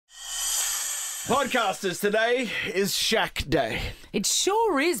Podcasters, today is Shaq Day. It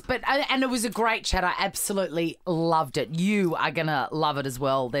sure is, and it was a great chat. I absolutely loved it. You are going to love it as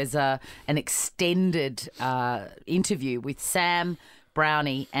well. There's an extended interview with Sam,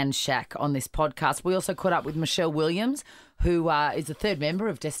 Browny and Shaq on this podcast. We also caught up with Michelle Williams, who is the third member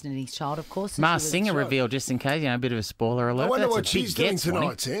of Destiny's Child, of course. Mars Singer reveal, just in case, a bit of a spoiler alert. I wonder That's what she's doing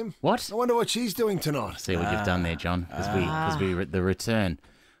tonight, Sam. What? I wonder what she's doing tonight. See what you've done there, John, because the return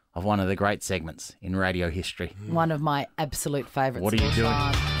of one of the great segments in radio history. One of my absolute favourites. What are you doing?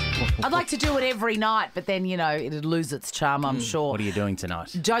 I'd like to do it every night, but then, it'd lose its charm, I'm sure. What are you doing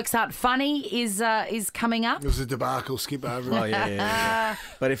tonight? Jokes Aren't Funny is coming up. It was a debacle, skip over it. Oh, yeah.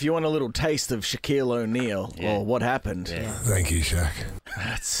 But if you want a little taste of Shaquille O'Neal or what happened, Thank you, Shaq.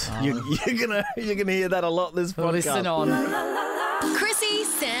 you're gonna hear that a lot this podcast. Listen on. Chrissie,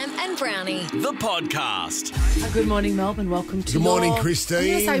 Sam and Browny. The podcast. Good morning, Melbourne. Welcome to Good morning, your... Christine. I'm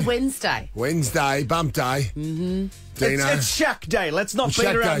going to say Wednesday. Wednesday, bump day. Mm-hmm. Dino. It's Shaq Day. Let's not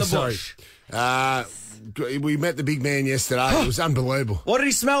beat around the bush. We met the big man yesterday. It was unbelievable. What did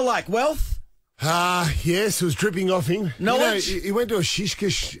he smell like? Wealth? Yes, it was dripping off him. Knowledge? He went to a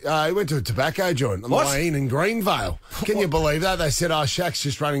he went to a tobacco joint on the way in Greenvale. Can you believe that? They said, Shaq's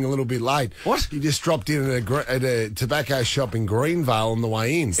just running a little bit late. What? He just dropped in at a tobacco shop in Greenvale on the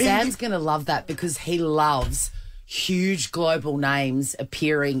way in. Sam's going to love that because he loves huge global names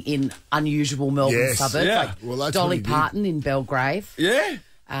appearing in unusual Melbourne suburbs. Yeah. Well, that's Dolly what he Parton in Belgrave. Yeah.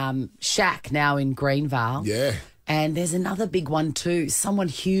 Shaq now in Greenvale. Yeah. And there's another big one too. Someone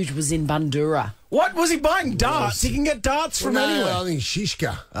huge was in Bandura. What? Was he buying darts? He can get darts from anywhere. I think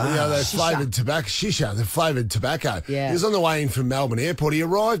shishka. The flavoured tobacco. Shisha, the flavoured tobacco. Yeah. He was on the way in from Melbourne Airport. He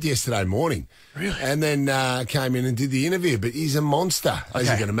arrived yesterday morning. Really? And then came in and did the interview. But he's a monster, as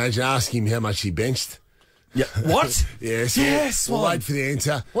you can imagine. Ask him how much he benched. Yeah. What? Yes. We'll wait for the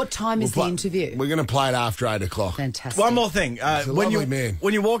answer. What time is the interview? We're going to play it after 8 o'clock. Fantastic. One more thing.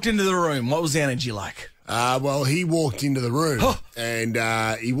 When you walked into the room, what was the energy like? Well, he walked into the room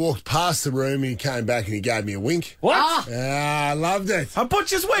and he walked past the room and he came back and he gave me a wink. What? I loved it. A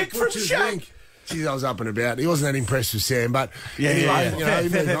butcher's wink from Shaq. Geez, I was up and about. He wasn't that impressed with Sam, but anyway,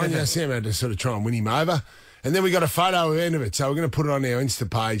 Sam had to sort of try and win him over. And then we got a photo at the end of it, so we're going to put it on our Insta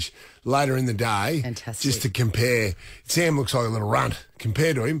page later in the day. Fantastic. Just to compare. Sam looks like a little runt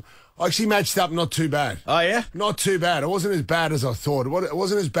compared to him. I actually matched up not too bad. Oh, yeah? Not too bad. It wasn't as bad as I thought. It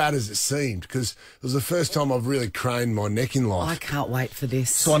wasn't as bad as it seemed because it was the first time I've really craned my neck in life. I can't wait for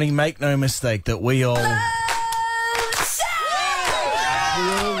this. Swanee, make no mistake that we all... We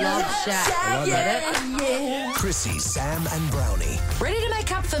all love Shaq. Get it? Chrissie, Sam and Browny. Ready to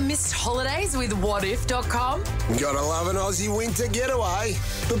make up for missed holidays with whatif.com? Gotta love an Aussie winter getaway,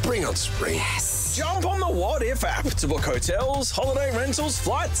 but bring on spring. Jump on the What If app to book hotels, holiday rentals,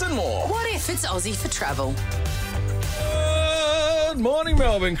 flights and more. What if it's Aussie for travel? Good morning,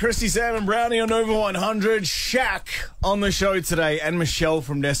 Melbourne. Chrissie, Sam and Brownie on Over 100. Shaq on the show today and Michelle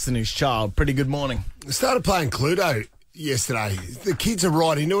from Destiny's Child. Pretty good morning. I started playing Cluedo yesterday. The kids are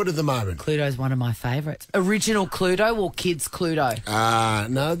right into it at the moment. Cluedo's one of my favourites. Original Cluedo or kids Cluedo?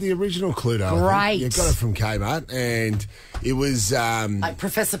 No, the original Cluedo. Great. You got it from Kmart, and it was Like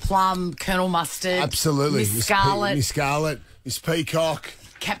Professor Plum, Colonel Mustard. absolutely Miss Scarlet. Miss Scarlet, Miss Peacock.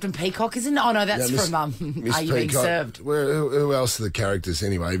 Captain Peacock, isn't it? Oh, no, that's Miss- from Miss Are You Being Peacock. Served? Who else are the characters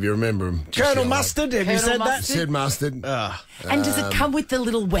anyway? If you remember them, Colonel Mustard, have you Colonel said Mustard. Said Mustard. And does it come with the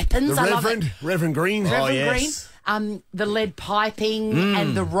little weapons? The I love it. Reverend Green. Reverend yes. Green. The lead piping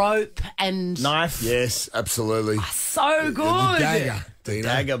and the rope and... Knife. Yes, absolutely. So good. The dagger, Dina.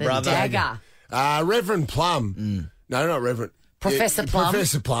 Dagger, The brother. dagger. Reverend Plum. No, not Reverend. Professor Plum.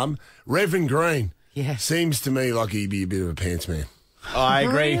 Professor Plum. Reverend Green. Yeah. Seems to me like he'd be a bit of a pants man. I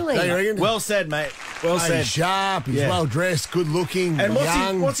agree. Really? Don't you reckon? Well said, mate. Well He's said. sharp, he's Yeah. well dressed, good looking, And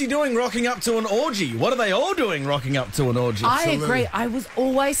young. what's he doing rocking up to an orgy? What are they all doing rocking up to an orgy? I agree. I was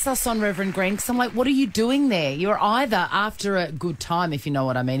always sus on Reverend Green because I'm like, what are you doing there? You're either after a good time, if you know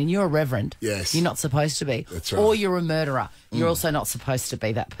what I mean, and you're a reverend. Yes. You're not supposed to be. That's right. Or you're a murderer. You're also not supposed to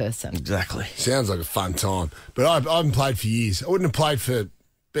be that person. Exactly. Sounds like a fun time. But I haven't played for years. I wouldn't have played for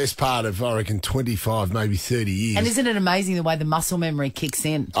best part of, I reckon, 25, maybe 30 years. And isn't it amazing the way the muscle memory kicks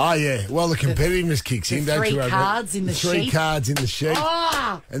in? Oh, yeah. Well, the competitiveness kicks in, don't three you? Over? cards in the Three sheet. cards in the sheet.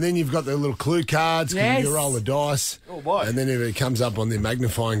 Ah! And then you've got the little clue cards. Yes. You roll the dice. Oh, boy. And then if it comes up on the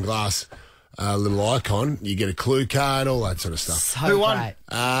magnifying glass little icon, you get a clue card, all that sort of stuff. So Who won? great.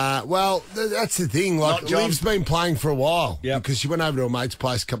 Well, that's the thing. Like, Not John. Liv's been playing for a while. Yep. Because she went over to a mate's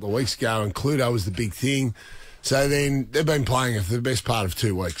place a couple of weeks ago and Cluedo was the big thing. So then they've been playing it for the best part of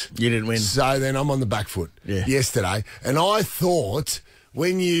 2 weeks. You didn't win. So then I'm on the back foot yesterday. And I thought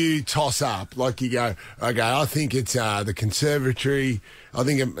when you toss up, like you go, okay, I think it's the conservatory. I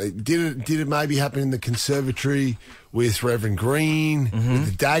think did it maybe happen in the conservatory with Reverend Green, with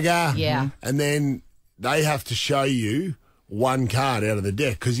the dagger? Yeah. And then they have to show you one card out of the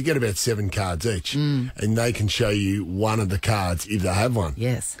deck because you get about 7 cards each, and they can show you one of the cards if they have one.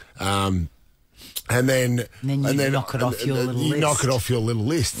 Yes. And then you knock it off your little list. You knock it off your little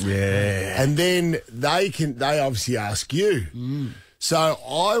list. Yeah. And then they obviously ask you. So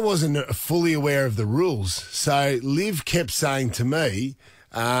I wasn't fully aware of the rules. So Liv kept saying to me,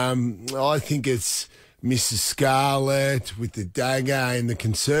 I think it's Mrs. Scarlett with the dagger in the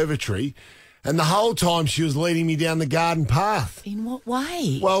conservatory. And the whole time she was leading me down the garden path. In what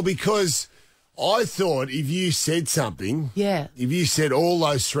way? Well, because I thought if you said something, Yeah. if you said all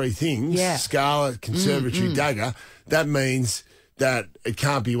those 3 things, Yeah. Scarlet, Conservatory, Dagger, that means that it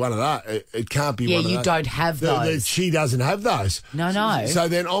can't be one of those. It can't be one of those. Yeah, you don't have those. She doesn't have those. No. So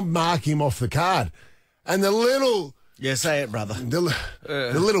then I'm marking him off the card. And the little... Yeah, say it, brother. The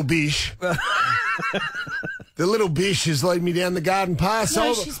little bish... The little bish is leading me down the garden path.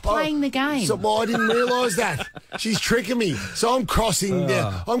 No, she's playing the game. So I didn't realise that. She's tricking me. So I'm crossing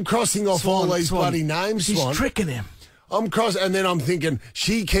down. I'm crossing off all these bloody names. She's Swan. tricking him. I'm crossing, and then I'm thinking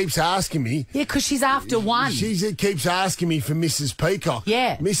she keeps asking me. Yeah, because she's after one. She keeps asking me for Mrs. Peacock.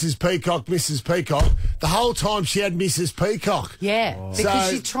 Yeah. Mrs. Peacock, Mrs. Peacock. The whole time she had Mrs. Peacock. Yeah, because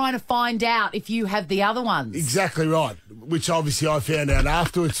So- she's trying to find out if you have the other ones. Exactly right. Which obviously I found out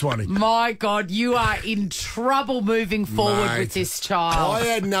afterwards, Swanee. My God, you are in trouble moving forward Mate, with this child. I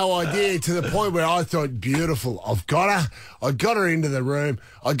had no idea to the point where I thought, beautiful, I've got her. I got her into the room.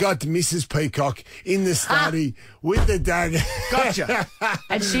 I got to Mrs. Peacock in the study with the dagger. Gotcha.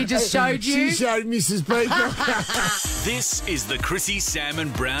 And she just showed you? She showed Mrs. Peacock. This is the Chrissie, Sam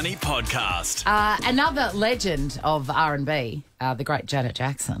and Brownie podcast. Another legend of R&B, the great Janet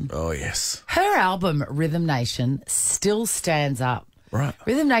Jackson. Oh, yes. Her album, Rhythm Nation, still stands up. Right.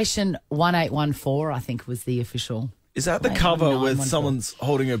 Rhythm Nation 1814, I think, was the official. Is that the cover with someone's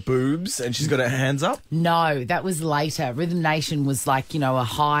holding her boobs and she's got her hands up? No, that was later. Rhythm Nation was like, a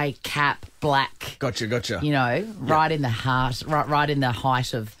high cap, black. Gotcha. Right in the heart, right in the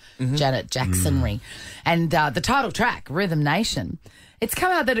height of Janet Jacksonry. And the title track, Rhythm Nation, it's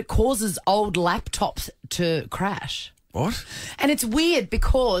come out that it causes old laptops to crash. What? And it's weird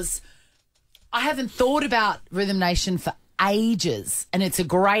because I haven't thought about Rhythm Nation for ages, and it's a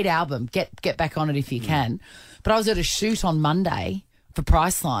great album. Get back on it if you can. But I was at a shoot on Monday for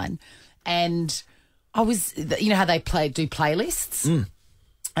Priceline, and I was, how they do playlists, and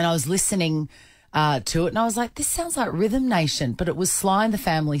I was listening to it, and I was like, this sounds like Rhythm Nation, but it was Sly and the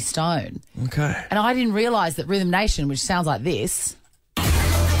Family Stone. Okay. And I didn't realise that Rhythm Nation, which sounds like this.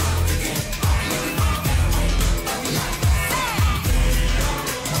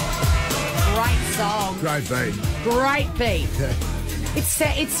 Great song. Great beat. Great beat.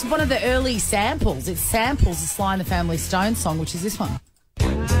 It's one of the early samples. It samples the Sly and the Family Stone song, which is this one.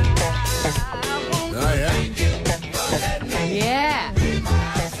 Oh, yeah. Yeah.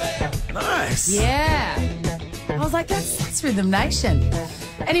 Nice. Yeah. I was like, that's Rhythm Nation.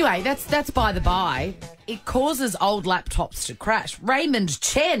 Anyway, that's by the by. It causes old laptops to crash. Raymond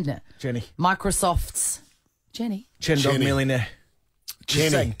Chen. Jenny. Microsoft's Jenny. Chen Dog Chenny. Millionaire.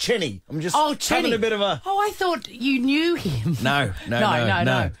 Chenny. Chenny. I'm just Oh, Chenny. having a bit of a... Oh, I thought you knew him. No.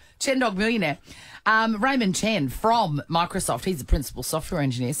 Chen Dog Millionaire. Raymond Chen from Microsoft, he's the principal software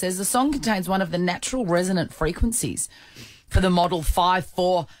engineer, says the song contains one of the natural resonant frequencies for the model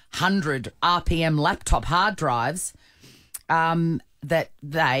 5400 RPM laptop hard drives that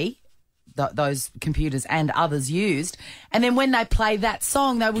those computers and others used. And then when they play that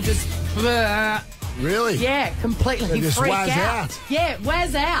song, they will just... Really? Yeah, completely They just freak wazz out. out. Yeah,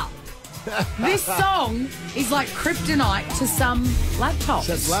 wazz out. This song is like kryptonite to some laptops.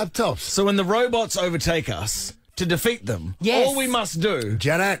 That's laptops. So when the robots overtake us, to defeat them, Yes. all we must do...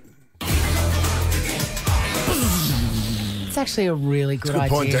 Janet. It's actually a really good Good idea.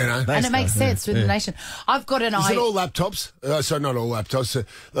 point, Dino. And Thanks, it makes guys. sense with the nation. I've got an Is it idea. all laptops? Sorry, not all laptops.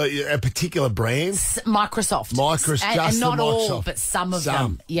 A particular brand? Microsoft. Microsoft, And just not the all, Microsoft. but some of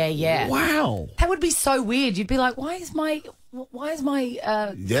Some. them. Yeah. Wow. That would be so weird. You'd be like, why is my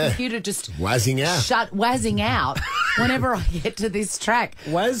computer just Wazzing out. wazzing out whenever I get to this track?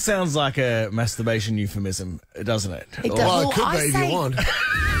 Waz sounds like a masturbation euphemism, doesn't it? It does. Well, Well, it could I be if say- you want.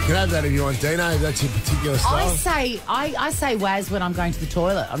 You can have that if you want, Dino, if that's your particular style. I say waz when I'm going to the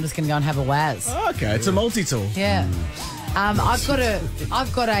toilet. I'm just going to go and have a waz. Okay, it's a multi-tool. Yeah. I've got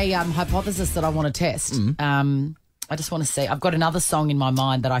a hypothesis that I want to test. I just want to see. I've got another song in my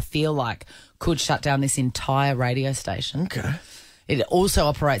mind that I feel like could shut down this entire radio station. Okay. It also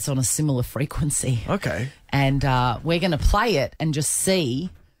operates on a similar frequency. Okay. And we're going to play it and just see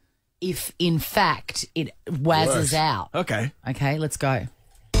if, in fact, it wazzes out. Okay. Okay, let's go.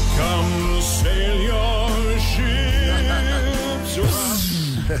 Come sail your ships.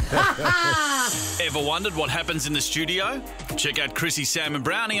 Ever wondered what happens in the studio? Check out Chrissie, Sam and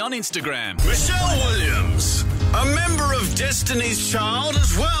Brownie on Instagram. Michelle Williams, a member of Destiny's Child,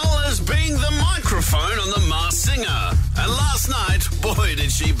 as well as being the microphone on The Masked Singer. And last night, boy,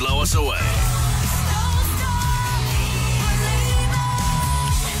 did she blow us away.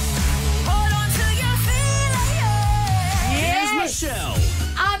 Yes! Michelle.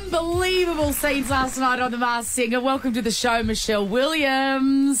 Unbelievable scenes last night on The Masked Singer. Welcome to the show, Michelle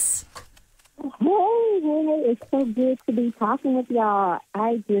Williams. Hey, it's so good to be talking with y'all.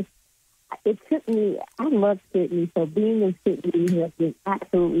 It took me, I love Sydney, so being in Sydney has been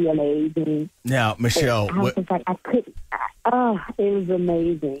absolutely amazing. Now, Michelle, I was like, I couldn't, it was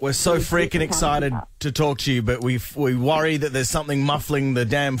amazing. we're so freaking excited to talk to you, but we worry that there's something muffling the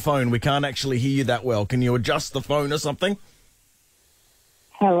damn phone. We can't actually hear you that well. Can you adjust the phone or something?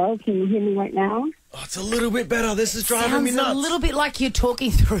 Hello, can you hear me right now? Oh, it's a little bit better. This is driving me Sounds nuts. a little bit like you're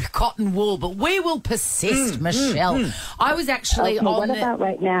talking through cotton wool, but we will persist, Michelle. I was actually Okay, on what the... about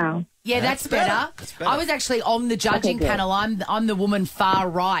right now? Yeah, that's better. That's better. I was actually on the judging Okay, good. panel. I'm the woman far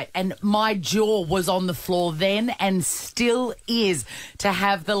right, and my jaw was on the floor then and still is to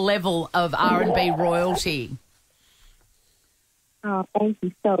have the level of R&B royalty. Oh, thank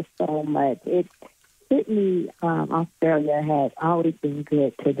you so much. Sydney, Australia has always been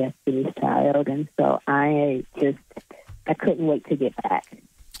good to Destiny's Child, and so I couldn't wait to get back.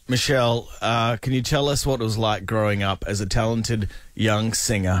 Michelle, can you tell us what it was like growing up as a talented young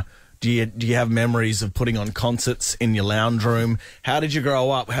singer? Do you have memories of putting on concerts in your lounge room? How did you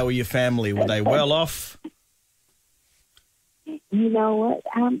grow up? How were your family? Were they well off? You know what?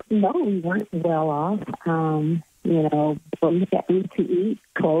 No, we weren't well off. But we had food to eat,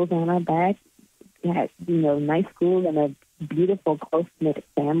 clothes on our back. We had, nice school and a beautiful, close-knit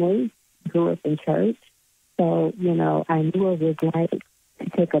family. Grew up in church. So, I knew what it was like to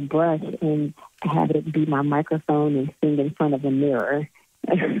take a brush and have it be my microphone and sing in front of a mirror,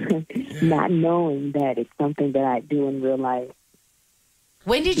 not knowing that it's something that I do in real life.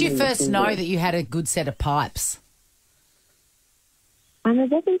 When did you first know that you had a good set of pipes? And it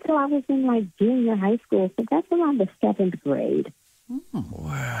wasn't until I was in, junior high school, so that's around the 7th grade.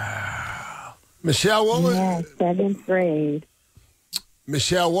 Michelle, what was 7th grade.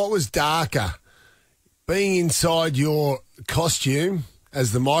 Michelle? What was darker, being inside your costume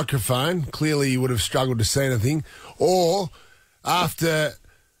as the microphone? Clearly, you would have struggled to see anything, or after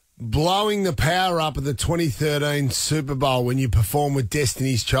blowing the power up at the 2013 Super Bowl when you performed with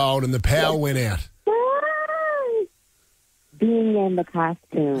Destiny's Child and the power went out. Being in the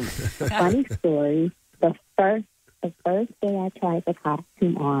costume. Funny story. The first day I tried the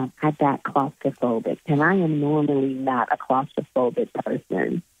costume on, I got claustrophobic, and I am normally not a claustrophobic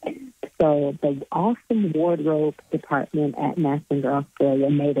person. So the awesome wardrobe department at Mountford,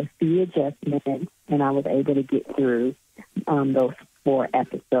 Australia made a few adjustments, and I was able to get through those 4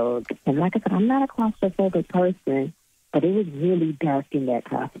 episodes. And like I said, I'm not a claustrophobic person, but it was really dark in that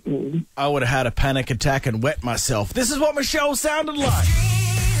costume. I would have had a panic attack and wet myself. This is what Michelle sounded like.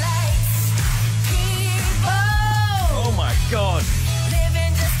 Oh, my God.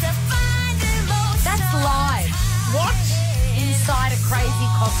 That's live. What? Inside a crazy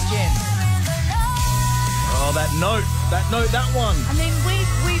costume. Oh, that one. I mean,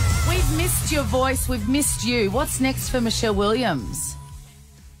 we've missed your voice. We've missed you. What's next for Michelle Williams?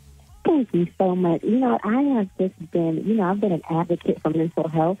 Thank you so much. I have just been, I've been an advocate for mental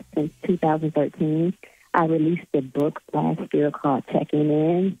health since 2013. I released a book last year called Checking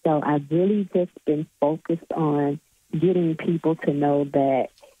In. So I've really just been focused on getting people to know that,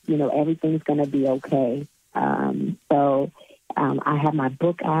 everything's going to be okay. I have my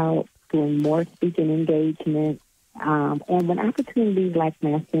book out, doing more speaking engagements. And when opportunities like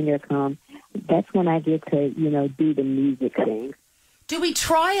Masked Singer come, that's when I get to, do the music thing. Do we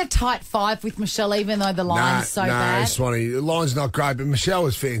try a tight 5 with Michelle, even though the line's so bad? No, Swanee, the line's not great, but Michelle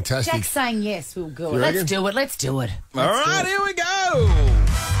was fantastic. Jack's saying yes, we'll go. You Let's reckon? do it. Let's do it. All right, here we go.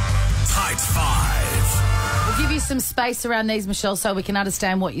 Tight 5. We'll give you some space around these, Michelle, so we can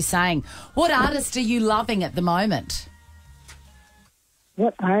understand what you're saying. What artist are you loving at the moment?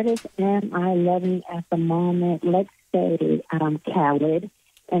 What artist am I loving at the moment? Let's say Khaled.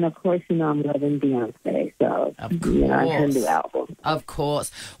 And, of course, I'm loving Beyonce. So, Of I can do albums. Of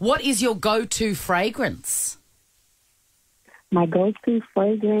course. What is your go-to fragrance? My go-to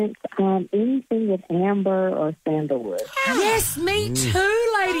fragrance, anything with amber or sandalwood. Yes, me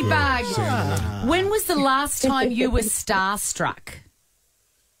too, Ladybug. When was the last time you were starstruck?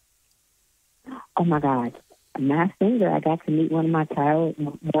 Oh my God. Masked Singer, I got to meet one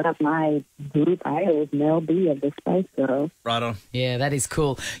of my group idols, Mel B of the Spice Girls. Right on. Yeah, that is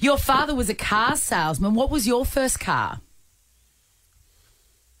cool. Your father was a car salesman. What was your first car?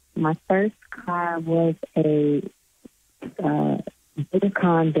 My first car was a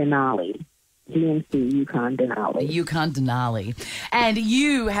Yukon Denali. GMC Yukon Denali. Yukon Denali. And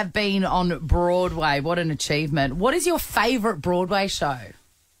you have been on Broadway. What an achievement. What is your favourite Broadway show?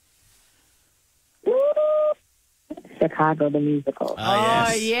 Chicago the Musical.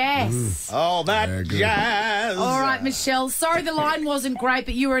 Oh, yes. Oh, that jazz. All right, Michelle. Sorry the line wasn't great,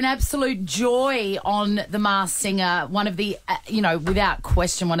 but you were an absolute joy on The Masked Singer. One of the, without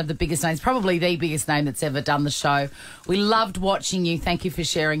question, one of the biggest names, probably the biggest name that's ever done the show. We loved watching you. Thank you for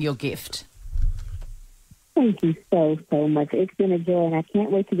sharing your gift. Thank you so much. It's been a joy, and I can't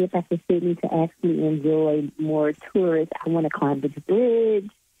wait to get back to Sydney to actually enjoy more tourists. I want to climb this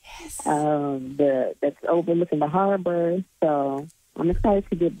bridge. Yes. That's overlooking the harbor. So I'm excited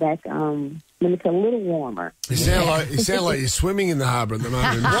to get back when it's a little warmer. You sound like you're swimming in the harbour at the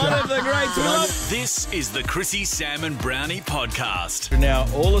moment. One of the greats we love. This is the Chrissie, Sam and Brownie podcast. Now,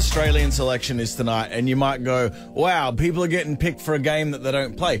 all Australian selection is tonight, and you might go, wow, people are getting picked for a game that they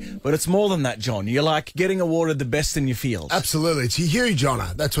don't play. But it's more than that, John. You're like getting awarded the best in your field. Absolutely. It's a huge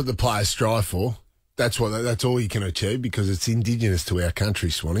honour. That's what the players strive for. That's all you can achieve because it's indigenous to our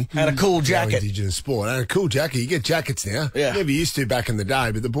country, Swanee. And a cool jacket. Our indigenous sport. And a cool jacket. You get jackets now. Yeah. Never used to back in the day,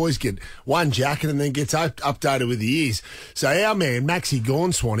 but the boys get one jacket and then gets updated with the years. So our man, Maxie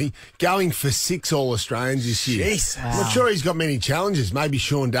Gawn, Swanee, going for 6 All-Australians this year. Jeez. I'm not sure he's got many challenges. Maybe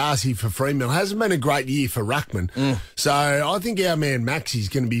Sean Darcy for Fremantle. Hasn't been a great year for Ruckman. So I think our man Maxie's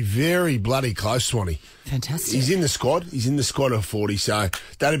going to be very bloody close, Swanee. Fantastic. He's in the squad. He's in the squad of 40, so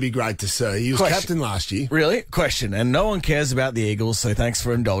that'd be great to see. He was captain last year. Really? Question. And no one cares about the Eagles, so thanks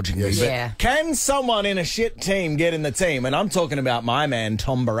for indulging me. Yeah. But can someone in a shit team get in the team? And I'm talking about my man,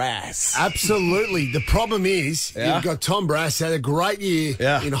 Tom Barrass. Absolutely. The problem is you've got Tom Barrass, had a great year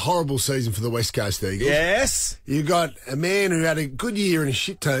in a horrible season for the West Coast Eagles. Yes. You've got a man who had a good year in a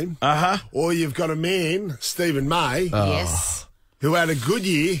shit team. Or you've got a man, Stephen May, Yes. who had a good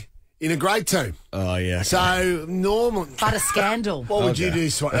year in a great team. Oh, yeah. So, normal. But a scandal. What would you do?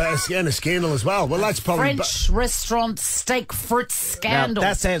 And a scandal as well. Well, that's probably... French restaurant steak fritz scandal. Now,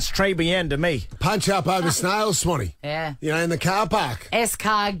 that sounds très bien to me. Punch up over snails, Swanee. Yeah. You know, in the car park.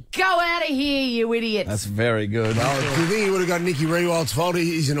 S-car, go out of here, you idiot. That's very good. Do you think he would have got Nicky Rewald's fault?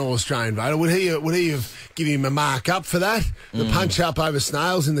 He's an All-Australian voter. Would he have given him a mark up for that? The punch up over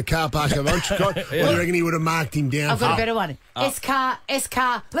snails in the car park of Oshkosh? Or do you reckon he would have marked him down? I've got a better one. S-car, let's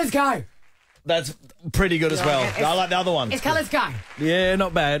go. That's pretty good as well. I like the other one. S-car, let's go. Yeah,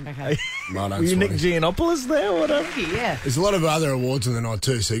 not bad. Okay. Were you Nick Giannopoulos there or whatever? Yeah. There's a lot of other awards on the night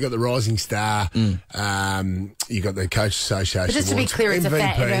too. So you got the Rising Star, you got the Coach Association. But just to be Awards, clear,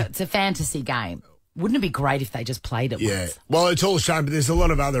 MVP. it's a fantasy game. Wouldn't it be great if they just played it once? Well, it's all shown, but there's a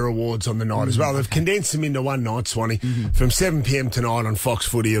lot of other awards on the night as well. They've condensed them into one night, Swanee, from 7 p.m. tonight on Fox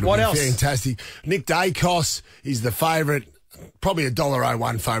Footy. It'll be fantastic. Nick Dacos is the favourite. Probably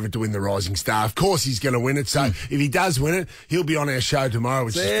 $1.01 favourite to win the Rising Star. Of course he's going to win it. So if he does win it, he'll be on our show tomorrow,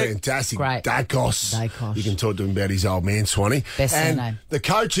 which is fantastic. Great. Dacos. You can talk to him about his old man, Swanee. Best surname. The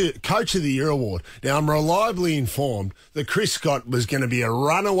Coach of the Year award. Now, I'm reliably informed that Chris Scott was going to be a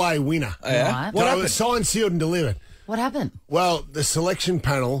runaway winner. Right. What happened? Signed, sealed and delivered. What happened? Well, the selection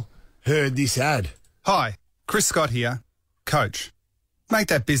panel heard this ad. Hi, Chris Scott here. Coach. Make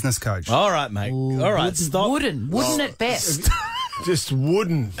that business, Coach. All right, mate. All right, stop. Wooden at best. Just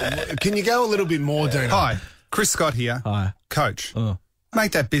wooden. Can you go a little bit more, Dino? Hi, Chris Scott here. Hi. Coach.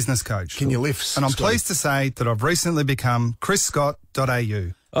 Make that business, Coach. Can you lift? And I'm pleased to say that I've recently become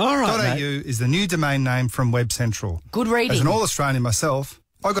chrisscott.au. All right, .au is the new domain name from Web Central. Good reading. As an All-Australian myself,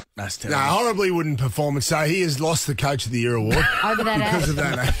 I got... No, horribly wooden performance. So he has lost the Coach of the Year award Over that because ad. of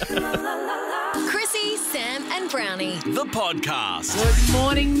that. Chrissie, Sam and Brownie. The podcast. Good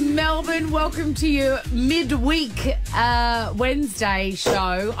morning, Melbourne. Welcome to your midweek Wednesday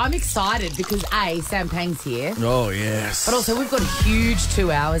show. I'm excited because, A, Sam Pang's here. Oh, yes. But also, we've got a huge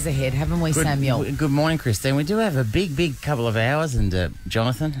 2 hours ahead, haven't we, Samuel? Good morning, Christine. We do have a big couple of hours. And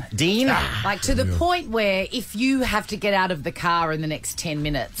Jonathan, Dean. Like, to the point where if you have to get out of the car in the next 10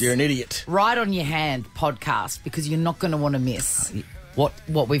 minutes... You're an idiot. Write on your hand podcast because you're not going to want to miss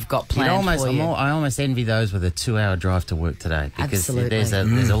what we've got planned for you. I almost envy those with a 2-hour drive to work today because Absolutely.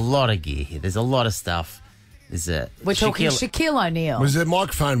 there's a lot of gear here. There's a lot of stuff. is We're talking Shaquille O'Neal. Was the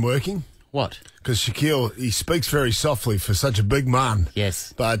microphone working? What? Because Shaquille, he speaks very softly for such a big man.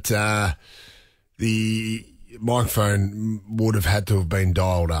 Yes. But the microphone would have had to have been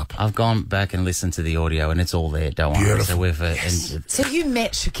dialed up. I've gone back and listened to the audio, and it's all there. Don't worry. Beautiful. So we've So you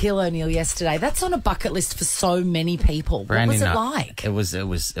met Shaquille O'Neal yesterday. That's on a bucket list for so many people. Browny, what was it like? It was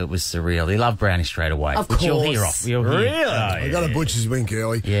surreal. He loved Browny straight away. Of which you'll course. hear off. You'll hear. Really? I got a butcher's wink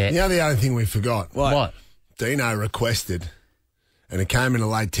early. Yeah. You know the only thing we forgot? What? Dino requested, and it came in a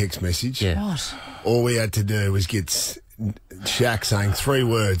late text message. Yeah. What? All we had to do was get Shaq saying 3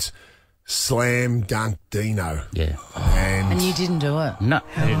 words: slam dunk Dino. Yeah. And you didn't do it. No,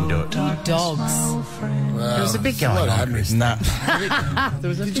 I didn't do it. You dogs. There was a bit going on. Nah.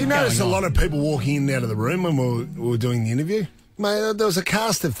 Did you notice a lot of people walking in and out of the room when we were doing the interview? Mate, there was a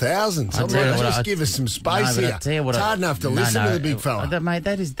cast of thousands. I'll tell you what, Just give us some space No, but here. I'll tell you what, it's hard enough to listen to the big fella. Mate,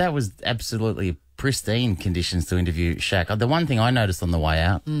 that was absolutely pristine conditions to interview Shaq. The one thing I noticed on the way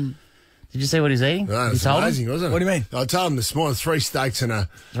out, did you see what he's eating? No, You it's told him? amazing, wasn't it? What do you mean? I told him this morning 3 steaks and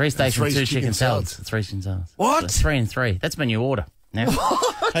 3 steaks and 2 chicken salads. salads. 3 chicken salads. What? So 3 and 3. That's my new order. Now,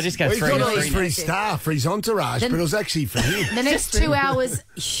 I just go Well, he 3 thought and it was 3. for his staff, for his entourage, but it was actually for him. The next 2 hours,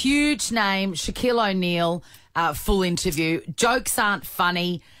 huge name, Shaquille O'Neal, full interview. Jokes aren't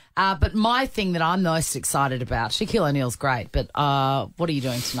funny. But my thing that I'm most excited about, Shaquille O'Neal's great, but what are you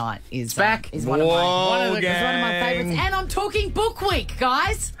doing tonight? Is back. Is one of my Whoa, is one of my favourites. And I'm talking book week,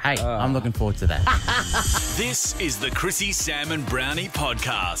 guys. Hey, I'm looking forward to that. This is the Chrissie, Sam and Brownie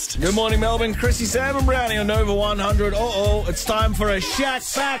podcast. Good morning, Melbourne. Chrissie, Sam and Brownie on Nova 100. It's time for a Shaq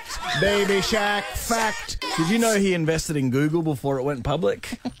fact. Baby Shaq fact. Did you know he invested in Google before it went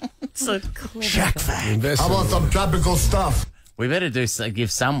public? So clever. Shaq fact. Invest How in about some tropical stuff? We better give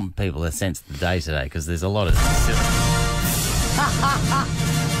some people a sense of the day today because there's a lot of.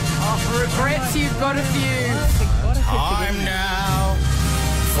 Regrets, you've got a few. I'm now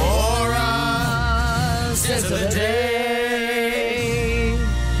for us Sense of the day.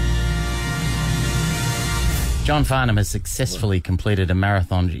 John Farnham has successfully completed a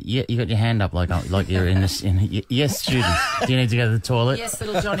marathon. You got your hand up like you're in this. Yes, student. Do you need to go to the toilet? Yes,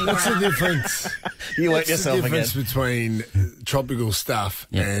 little Johnny. What's the difference? You wet What's the yourself again. difference between tropical stuff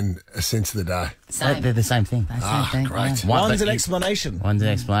and a sense of the day? They're the same thing. Great. One's an explanation. One's an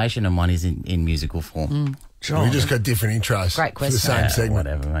explanation and one is in musical form. John. We just got different intros Great for the question. same segment.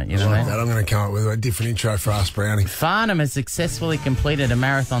 Whatever, mate. You I know what I like mean? that. I'm going to come up with a different intro for Ask Brownie. Farnham has successfully completed a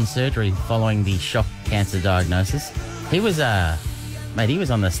marathon surgery following the shock cancer diagnosis. He was he was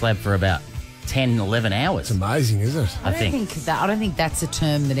on the slab for about 10, 11 hours. It's amazing, isn't it? I think. I don't think that's a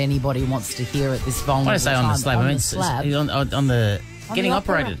term that anybody wants to hear at this vulnerable When I say on the time. slab, I mean he's on the getting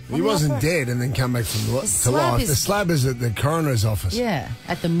operated. He wasn't dead and then come back to slab life. is- The slab is at the coroner's office. Yeah,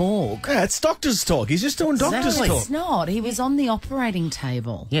 at the morgue. Yeah, it's doctor's talk. He's just doing doctor's Exactly. talk. It's not. He was on the operating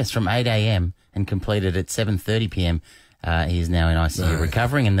table. Yes, from 8 a.m. and completed at 7:30 p.m. He is now in ICU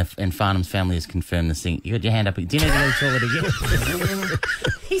recovering, and Farnham's family has confirmed the thing. You got your hand up. Do you need to go to the toilet again?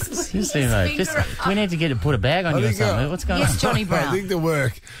 Seriously, mate. We need to put a bag on you or something. What's going on? Yes, Johnny I Brown. think the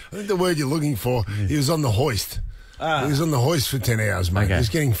word you're looking for, he was on the hoist. He was on the hoist for 10 hours, mate. Okay. He was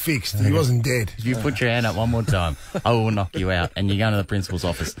getting fixed. He wasn't dead. If you put your hand up one more time, I will knock you out, and you're going to the principal's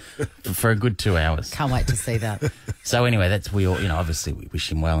office for a good 2 hours. Can't wait to see that. So anyway, obviously we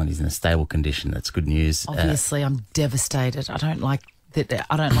wish him well, and he's in a stable condition. That's good news. Obviously, I'm devastated. I don't like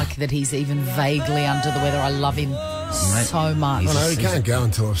that he's even vaguely under the weather. I love him so much. I know, he can't go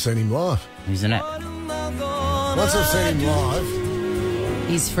until I've seen him live. He's an Once I've seen him live,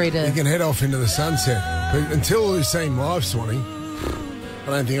 He's free he to. can head off into the sunset. But until we see him live, Swanee, I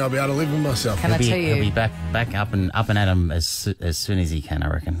don't think I'll be able to live with myself. Can I tell He'll be you? back up and at him as soon as he can, I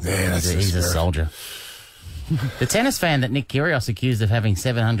reckon. Yeah, that's the he's a spirit. soldier. The tennis fan that Nick Kyrgios accused of having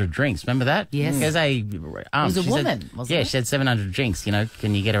 700 drinks. Remember that? Yes. Because It was a woman, wasn't it? she had 700 drinks. You know,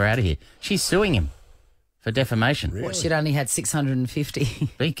 can you get her out of here? She's suing him for defamation. What, she'd only had 650.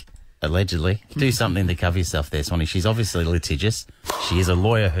 Speak. Allegedly. Do something to cover yourself there, Swanee. She's obviously litigious. She is a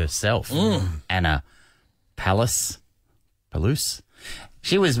lawyer herself. Anna Palouse.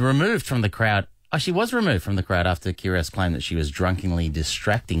 She was removed from the crowd. Oh, she was removed from the crowd after Kyrgios claimed that she was drunkenly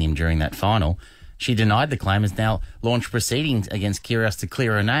distracting him during that final. She denied the claim, has now launched proceedings against Kyrgios to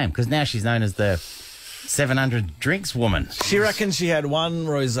clear her name, because now she's known as the 700 drinks woman. She reckons she had one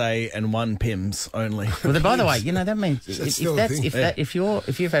rosé and one Pimm's only. Well, by the way, you know that means still a thing. if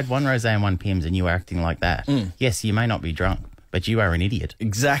you've had one rosé and one Pimm's and you are acting like that, yes, you may not be drunk, but you are an idiot.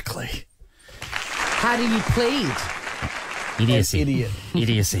 Exactly. How do you plead? Idiocy. Idiot.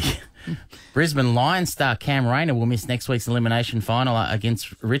 Idiocy. Brisbane Lions star Cam Rayner will miss next week's elimination final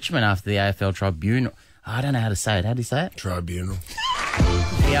against Richmond after the AFL I don't know how to say it. How do you say it? Tribunal.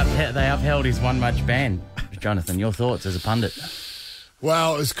 They upheld his one-match ban. Jonathan, your thoughts as a pundit?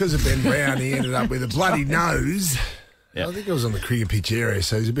 Well, it's because of Ben Brown. He ended up with a bloody nose. Yep. I think it was on the cricket pitch area,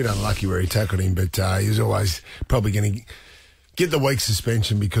 so he was a bit unlucky where he tackled him, but he was always probably going to get the week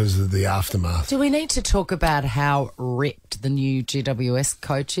suspension because of the aftermath. Do we need to talk about how ripped the new GWS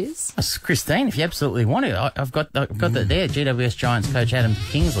coach is? That's Christine, if you absolutely want to. I've got that there. GWS Giants coach Adam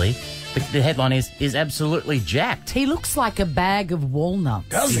Kingsley. The headline is absolutely jacked. He looks like a bag of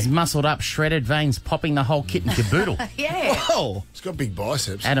walnuts. He's muscled up, shredded veins, popping the whole kit and caboodle. Yeah. Whoa. He's got big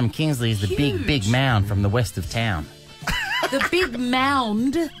biceps. Adam Kingsley is the big mound from the west of town. The big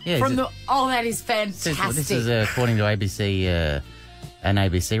mound from the... Oh, that is fantastic. This is according to ABC, an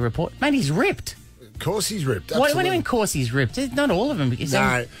ABC report. Mate, he's ripped. Of course he's ripped. What do you mean, of course he's ripped? Not all of them.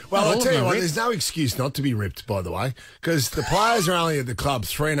 No. Well, I'll tell you what, there's no excuse not to be ripped, by the way, because the players are only at the club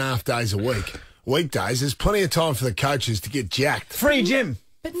 3.5 days a week. Weekdays, there's plenty of time for the coaches to get jacked. Free gym.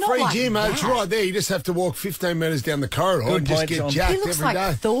 But not Free like gym, that. It's right there. You just have to walk 15 metres down the corridor and just get jacked He looks every like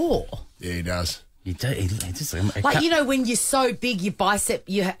day. Thor. Yeah, he does. He just, Like, you know, when you're so big, your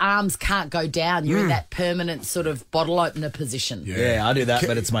arms can't go down. You're in that permanent sort of bottle opener position. Yeah, I do that,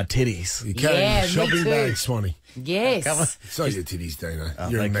 but it's my titties. You carry Yeah, your shopping me too. bag, Swanee. Yes. It's not your titties, Dino. Oh,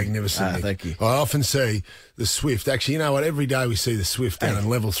 You're a thank you. magnificent Nick. Thank you. I often see the Swift. Actually, you know what? Every day we see the Swift down in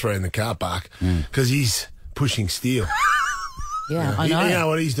level 3 in the car park because he's pushing steel. Yeah, I know. You know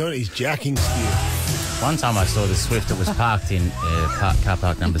what he's doing? He's jacking steel. One time I saw the Swift that was parked in car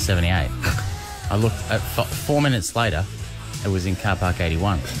park number 78. I looked at 4 minutes later, it was in car park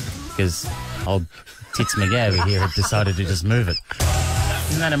 81 because old Tits McGee over here had decided to just move it.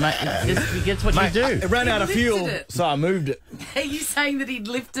 Isn't that amazing? That's what you do. It ran out of fuel, so I moved it. Are you saying that he'd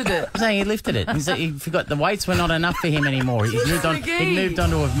lifted it? I'm saying he lifted it. He forgot the weights were not enough for him anymore. He moved on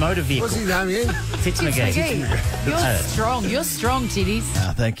to a motor vehicle. What's his name again? Tits McGee. You're strong. You're strong, titties.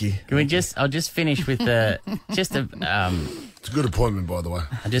 Ah, thank you. Can we I'll just finish with It's a good appointment, by the way.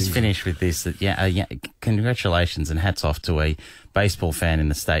 I'll just finish with this. Congratulations and hats off to a baseball fan in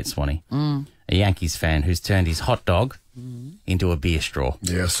the States, Swanee. A Yankees fan who's turned his hot dog into a beer straw.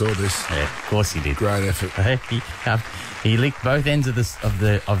 Yeah, I saw this. Yeah, of course he did. Great effort. He licked both ends of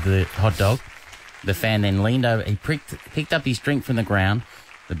the hot dog. The fan then leaned over. He picked up his drink from the ground,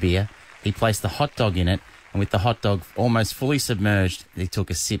 the beer. He placed the hot dog in it, and with the hot dog almost fully submerged, he took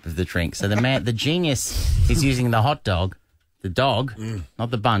a sip of the drink. So the genius is using the hot dog, the dog,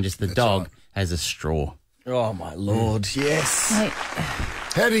 not the bun, just the dog, as a straw. Oh, my Lord, yes. Mate,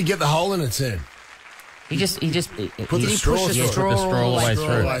 How did he get the hole in it, Sam? He pushed the straw all the way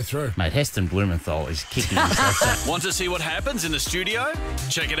through. through. Mate, Heston Blumenthal is kicking himself out. Want to see what happens in the studio?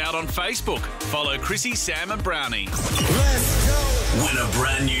 Check it out on Facebook. Follow Chrissie, Sam and Brownie. Win a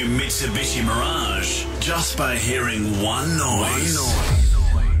brand new Mitsubishi Mirage just by hearing one noise.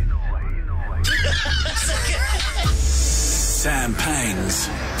 Sam Pang's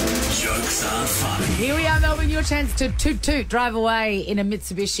jokes aren't funny. here we are, Melbourne. Your chance to toot drive away in a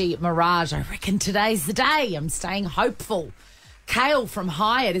Mitsubishi Mirage. I reckon today's the day. I'm staying hopeful. Kale from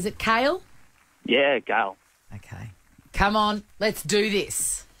Hyatt. Is it Kale? Yeah, Gail. Okay. Come on, let's do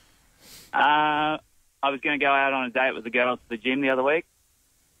this. I was going to go out on a date with the girls to the gym the other week.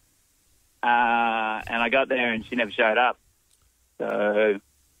 And I got there and she never showed up. So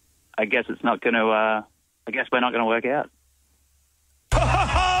I guess it's not going to, I guess we're not going to work out.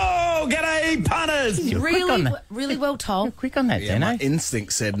 Oh, g'day, punters! Really well told. Quick on that, Yeah, Dano. my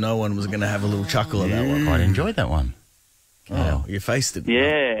instinct said no one was going to have a little chuckle at that one. Quite enjoyed that one. Oh, your face did.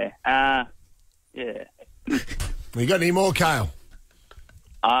 Yeah. Yeah. You got any more, Kale?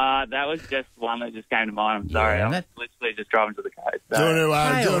 That was just one that just came to mind. I'm sorry. Yeah, I'm that- literally just driving to the coast. Do you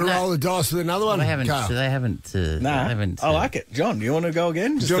want to roll the dice with another one, They haven't. Kale? They haven't. Nah, I like it. John, do you want to go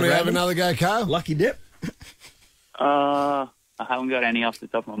again? Do you want to have another go, Kale? Lucky dip? I haven't got any off the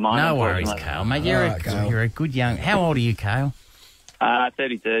top of my mind. No worries, unfortunately. Kale. Mate, Kale. you're a good young. How old are you, Kale?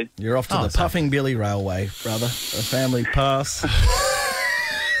 32. You're off to the so- Puffing Billy Railway, brother. A family pass.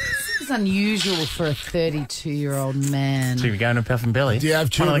 This is unusual for a 32-year-old man. So you're going to Puff and Billy. Do you have One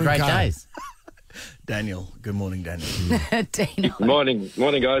children, of the great Kale? days. Daniel. Good morning, Daniel. Daniel. Morning,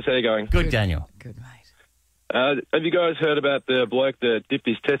 guys. How you going? Good, Daniel. Good, mate. Have you guys heard about the bloke that dipped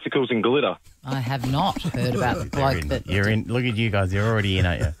his testicles in glitter? I have not heard about the bloke that You're in. Look at you guys. You're already in,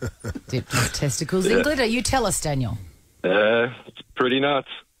 aren't you? dipped his testicles in glitter. You tell us, Daniel. It's pretty nuts.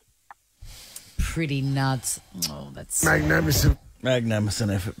 Pretty nuts. Oh, that's... Magnificent.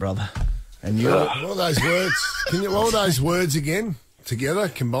 Magnificent effort, brother. And you? What are those words? What are those words again? Together,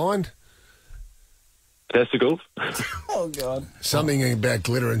 combined? testicles. Oh, God. Something about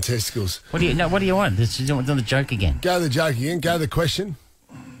glitter and testicles. What do you want? This is on the joke again. Go the joke again. Go the question.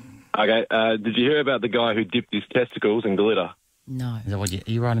 Okay, did you hear about the guy who dipped his testicles in glitter? No. Is that what are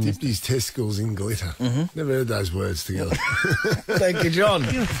you writing? Dipped his testicles in glitter. Mm-hmm. Never heard those words together. Thank you, John.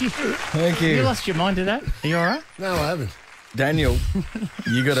 Thank you. You lost your mind today? Are you all right? No, I haven't. Daniel,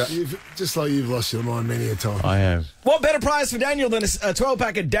 you got to... Just like you've lost your mind many a time. I have. What better prize for Daniel than a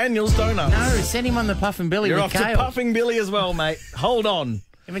 12-pack of Daniel's Donuts? No, send him on the Puffin Billy You're with off Kale. to Puffing Billy as well, mate. Hold on.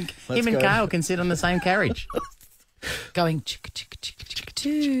 Him and go. Kale can sit on the same carriage. Going chicka, chicka, chicka, chicka,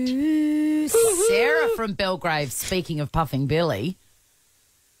 choo. Sarah from Belgrave, speaking of Puffing Billy.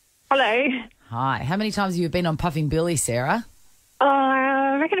 Hello. Hi. How many times have you been on Puffing Billy, Sarah?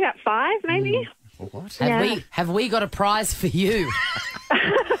 I reckon about 5, maybe. What? Yeah. Have we got a prize for you?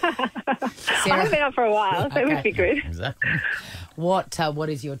 I haven't been on for a while, so it would be good. Exactly. What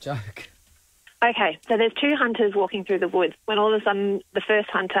is your joke? Okay, so there's 2 hunters walking through the woods when all of a sudden the first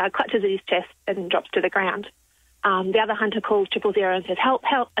hunter clutches at his chest and drops to the ground. The other hunter calls 000 and says, help,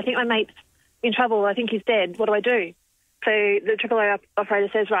 I think my mate's in trouble. I think he's dead. What do I do? So the 000 operator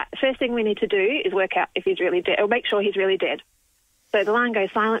says, right, the first thing we need to do is work out if he's really dead, or make sure he's really dead. So the line goes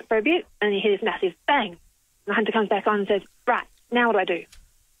silent for a bit, and you hear this massive bang. And the hunter comes back on and says, right, now what do I do?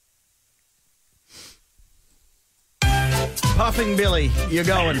 Puffing Billy, you're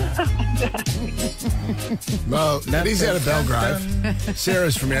going. Well, it is out of Belgrave.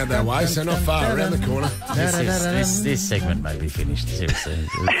 Sarah's from out that way, so not far, around the corner. This segment may be finished, seriously.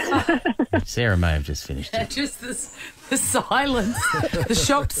 Sarah may have just finished it. Just the silence, the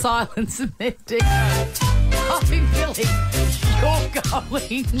shocked silence, and then Puffing Billy, you're going.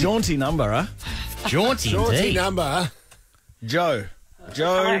 Jaunty number, huh? Jaunty indeed. Number. Joe.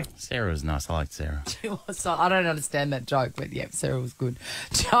 Sarah was nice. I liked Sarah. So I don't understand that joke, but yeah, Sarah was good.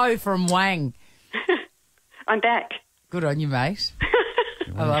 Joe from Wang. I'm back. Good on you, mate.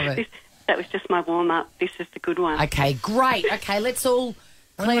 I love it. That was just my warm-up. This is the good one. Okay, great. Okay, let's all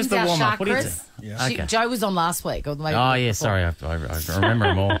cleanse the our warm-up? What is chakras. it? Yeah. Okay. Joe was on last week. Or maybe Oh, yeah, before. sorry. I remember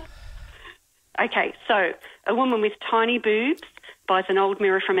them all. Okay, so a woman with tiny boobs buys an old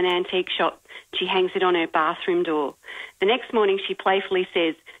mirror from an antique shop. She hangs it on her bathroom door. The next morning she playfully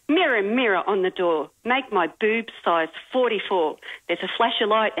says, mirror, mirror on the door, make my boobs size 44. There's a flash of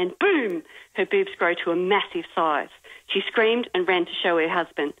light and boom, her boobs grow to a massive size. She screamed and ran to show her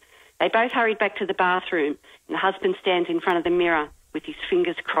husband. They both hurried back to the bathroom and the husband stands in front of the mirror with his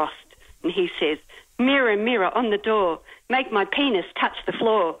fingers crossed and he says, mirror, mirror on the door, make my penis touch the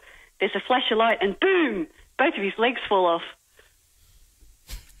floor. There's a flash of light and boom, both of his legs fall off.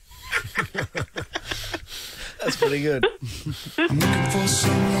 That's pretty good.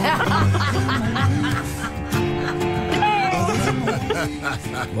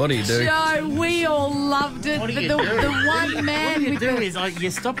 What do you do? Joe, we all loved it. What do But you the do? one man with the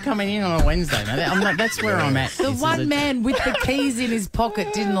You stop coming in on a Wednesday. That's where I'm at. the one man with the keys in his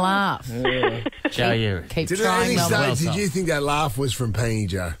pocket didn't laugh. Joe, you Keep Did at trying, any Mel. stage, did you think that laugh was from Peony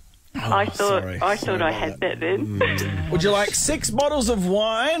Joe? I thought I had that then. Would you like 6 bottles of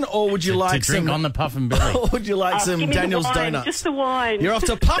wine, or would you like to drink some on the Puffin Billy? Or would you like some give me Daniel's the wine, donuts? just the wine. You're off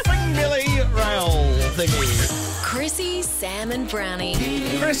to Puffing Billy rail thingy. Chrissie, Sam and Brownie.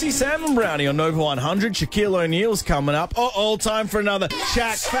 Chrissie, Sam and Brownie on Nova 100. Shaquille O'Neal's coming up. All time for another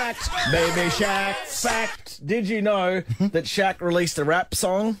Shaq fact. Baby Shaq fact. Did you know that Shaq released a rap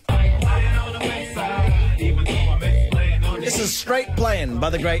song? This is Straight Playing by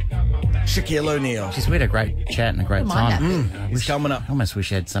the great Shaquille O'Neal. Jeez, we had a great chat and a great time. He's coming up. I almost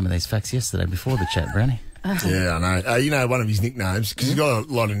wish I had some of these facts yesterday before the chat, Brownie. Yeah, I know. You know one of his nicknames, because he's got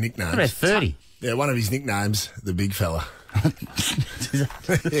a lot of nicknames. What about 30? Yeah, one of his nicknames, the big fella.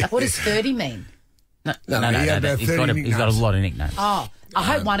 What does 30 mean? No, he had about 30 he's got a nicknames. lot of nicknames. Oh, I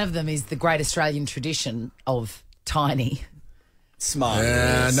hope one of them is the great Australian tradition of tiny. Smart.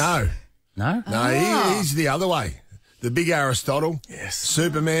 No. No? No, he's the other way. The big Aristotle. Yes.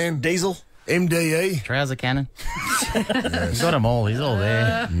 Superman. Diesel. MDE. Trouser cannon. He's got them all. He's all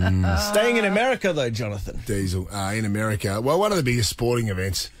there. Staying in America, though, Jonathan. Diesel. In America. Well, one of the biggest sporting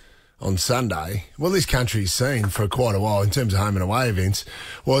events on Sunday, well, this country's seen for quite a while in terms of home and away events,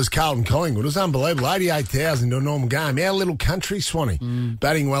 was Carlton Collingwood. It was unbelievable. 88,000 to a normal game. Our little country, Swanee,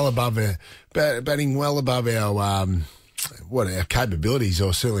 batting well above our our capabilities,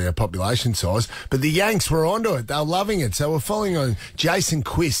 or certainly our population size. But the Yanks were onto it. They were loving it. So we're following on Jason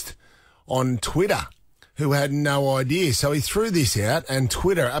Quist on Twitter, who had no idea. So he threw this out, and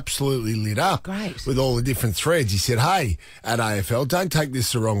Twitter absolutely lit up with all the different threads. He said, hey, at AFL, don't take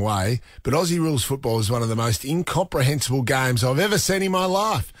this the wrong way, but Aussie rules football is one of the most incomprehensible games I've ever seen in my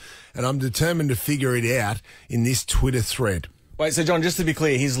life. and I'm determined to figure it out in this Twitter thread. Wait, so John, just to be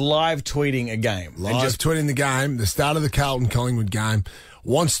clear, he's live tweeting a game. Live tweeting the game, the start of the Carlton-Collingwood game,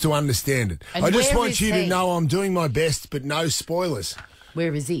 wants to understand it. And I just where want is you he? to know I'm doing my best, but no spoilers.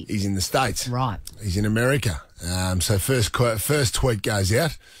 Where is he? He's in the States. Right. He's in America. So first tweet goes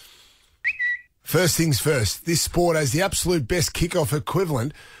out. First things first, this sport has the absolute best kickoff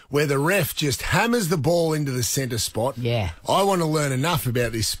equivalent where the ref just hammers the ball into the centre spot. Yeah. I want to learn enough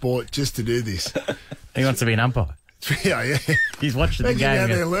about this sport just to do this. He wants to be an umpire. yeah. He's watching the Imagine game. how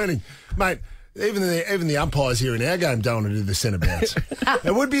they're learning. Mate, even the umpires here in our game don't want to do the centre bounce.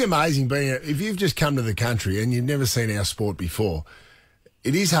 It would be amazing if you've just come to the country and you've never seen our sport before.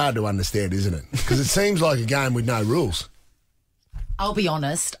 It is hard to understand, isn't it? Because it seems like a game with no rules. I'll be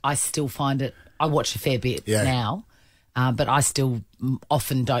honest, I still find it. I watch a fair bit now, but I still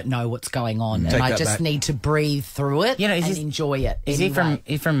often don't know what's going on, and I just need to breathe through it and enjoy it. Is he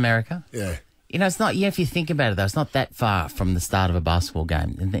from America? Yeah. You know, it's not. Yeah, if you think about it, though, it's not that far from the start of a basketball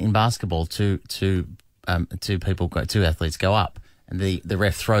game. In basketball, two athletes go up, and the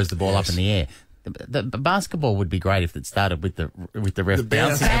ref throws the ball up in the air. The basketball would be great if it started with the ref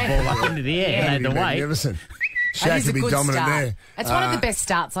bouncing the ball up into the air and the way. Magnificent. That Shaq is a could be good dominant start. there. It's one of the best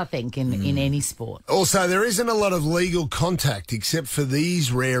starts, I think, in any sport. Also, there isn't a lot of legal contact except for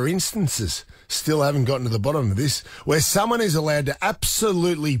these rare instances. Still haven't gotten to the bottom of this, where someone is allowed to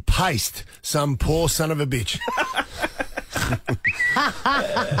absolutely paste some poor son of a bitch.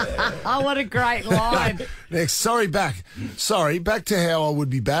 Oh, what a great line. Next, back to how I would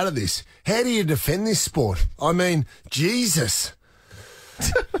be bad at this. How do you defend this sport? I mean, Jesus.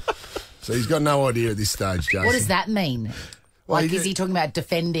 So he's got no idea at this stage, Jason. What does that mean? Well, is he talking about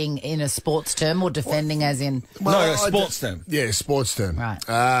defending in a sports term or defending as in... No, sports term. Yeah, sports term.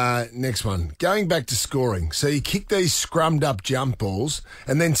 Right. Next one. Going back to scoring. So you kick these scrummed up jump balls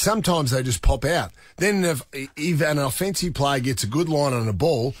and then sometimes they just pop out. Then if an offensive player gets a good line on a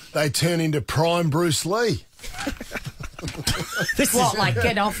ball, they turn into prime Bruce Lee. Like,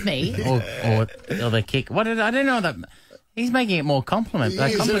 get off me? Or the kick. I don't know that... He's making it more complicated.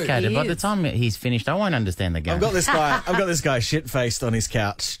 By the time he's finished, I won't understand the game. I've got this guy shit-faced on his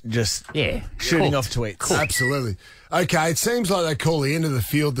couch, just shooting off tweets. Absolutely. Okay, it seems like they call the end of the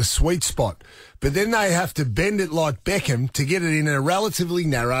field the sweet spot, but then they have to bend it like Beckham to get it in a relatively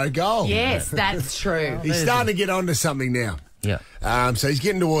narrow goal. Yes, that's true. He's starting to get onto something now. Yeah. So he's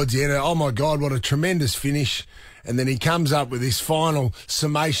getting towards the end. Oh, my God, what a tremendous finish. And then he comes up with this final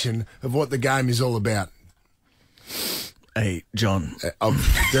summation of what the game is all about. Hey, John.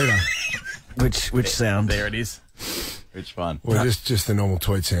 Dino. Which sound? There it is. Which one? Well, just the normal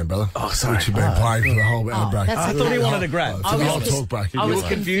tweet sound, brother. Oh, sorry. Which you've been playing for the whole break. I thought he wanted a grab. For the whole talk break. I was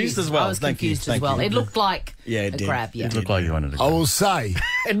confused as well. I was confused as well. It looked like a grab, It looked like you wanted a grab. I will say...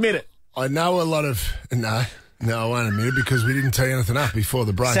 Admit it. I know a lot of... No, I won't admit it because we didn't tee anything up before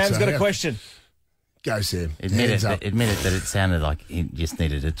the break. Sam's got a question. Go, Sam. Admit it that it sounded like you just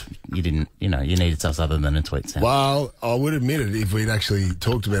needed it. You didn't, you needed something other than a tweet sound. Well, I would admit it if we'd actually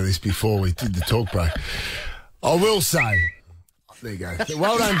talked about this before we did the talk break. I will say, there you go.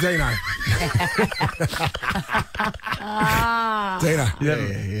 Well done, Dino. Dino. Yeah,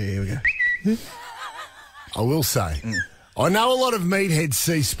 here we go. I will say, I know a lot of meatheads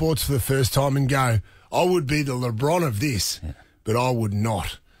see sports for the first time and go, I would be the LeBron of this, but I would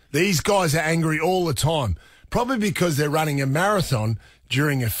not. These guys are angry all the time, probably because they're running a marathon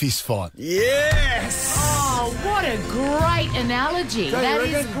during a fist fight. Yes! Oh, what a great analogy. That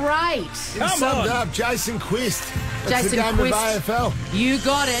is great. Summed up, Jason Quist. That's the game of AFL. You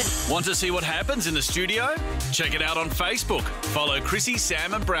got it. Want to see what happens in the studio? Check it out on Facebook. Follow Chrissie,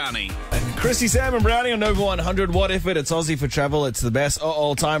 Sam and Brownie. Chrissie, Sam and Brownie on Nova 100. What if it's Aussie for travel? It's the best.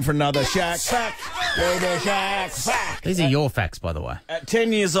 Time for another Shaq fact. Shaq fact. These are your facts, by the way. At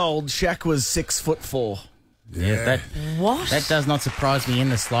 10 years old, Shaq was 6'4". Yeah, that does not surprise me in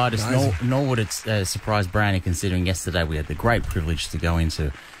the slightest, nor would it surprise Brownie, considering yesterday we had the great privilege to go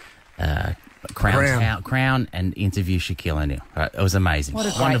into Crown and interview Shaquille O'Neal. It was amazing. What a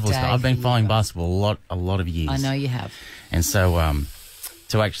great wonderful day. stuff. I've been following basketball a lot of years. I know you have. And so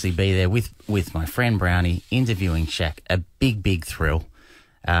to actually be there with my friend Brownie interviewing Shaq, a big thrill.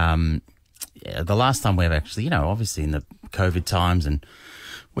 The last time we've actually, obviously in the COVID times and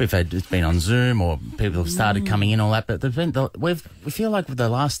it's been on Zoom or people have started coming in, all that. But we feel like the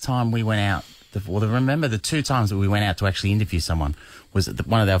last time we went out, remember the two times that we went out to actually interview someone was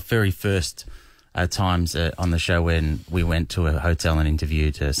one of our very first times on the show when we went to a hotel and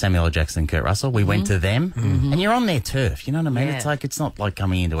interviewed Samuel L. Jackson and Kurt Russell. We went to them and you're on their turf. You know what I mean? Yeah. It's not like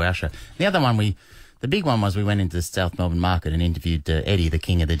coming into our show. The other one The big one was we went into the South Melbourne market and interviewed Eddie, the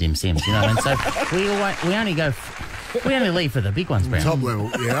king of the dim sims. You know what I mean? So we only leave for the big ones, Brown. Top level.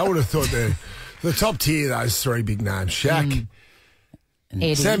 Yeah, I would have thought the top tier, those three big names, Shaq,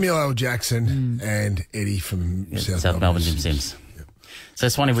 Eddie. Samuel L. Jackson, and Eddie from South Melbourne dim sims. Yep. So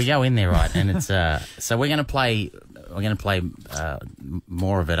Swanee, we go in there, right, and it's so we're going to play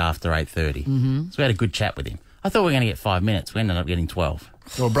more of it after 8:30. Mm-hmm. So we had a good chat with him. I thought we were going to get 5 minutes. We ended up getting 12.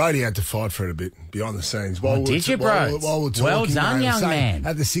 Well, Brodie had to fight for it a bit behind the scenes. Did you, bro? While we're talking, well done, young man.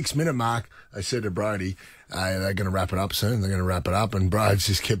 At the 6-minute mark, I said to Brodie, they're going to wrap it up soon. They're going to wrap it up. And Brodie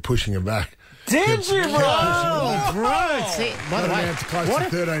just kept pushing him back. Did you, bro? Oh, bro. See, by the way, close to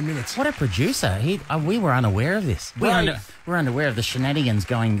 13 minutes. What a producer. We were unaware of this. We were unaware of the shenanigans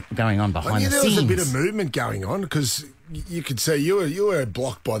going on behind the scenes. There was a bit of movement going on because you could see you were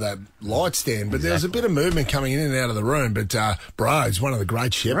blocked by that light stand, but there was a bit of movement coming in and out of the room. But Bro's one of the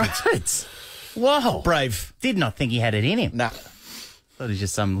great shepherds. Right. Whoa. Brave. Did not think he had it in him. Nah. Thought he's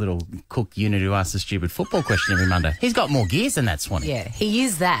just some little cook unit who asks a stupid football question every Monday. He's got more gears than that, Swanee. Yeah, he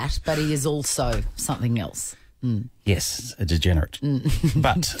is that, but he is also something else. Yes, a degenerate.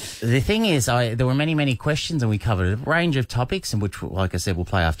 But the thing is, there were many, many questions, and we covered a range of topics, in which, like I said, we'll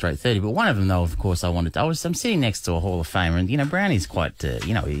play after 8:30. But one of them, though, of course, I'm sitting next to a Hall of Famer, and Brownie's quite,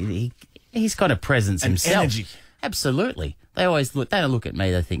 he's got a presence himself. Energy. Absolutely. They don't look at me.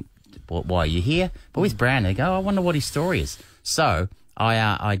 They think, why are you here? But with Brownie, they go, I wonder what his story is. So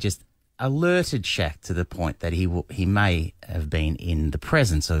I just alerted Shaq to the point that he may have been in the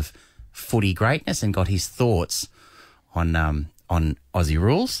presence of footy greatness and got his thoughts on Aussie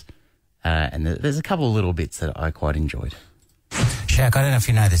rules. And there's a couple of little bits that I quite enjoyed. Shaq, I don't know if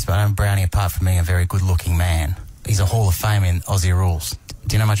you know this, but I'm Brownie, apart from being a very good-looking man. He's a Hall of Fame in Aussie rules.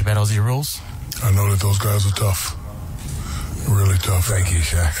 Do you know much about Aussie rules? I know that those guys are tough. Really tough. Thank you,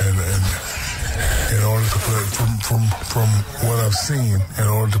 Shaq. And in order to play, from what I've seen, in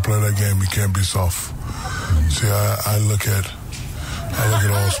order to play that game, you can't be soft. See, I look at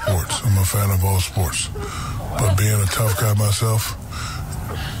all sports. I'm a fan of all sports. But being a tough guy myself,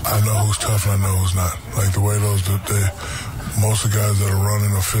 I know who's tough and I know who's not. Like the way most of the guys that are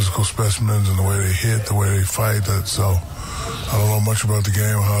running are physical specimens, and the way they hit, the way they fight. So I don't know much about the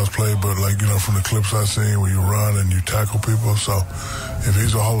game or how it's played, but from the clips I've seen where you run and you tackle people. So if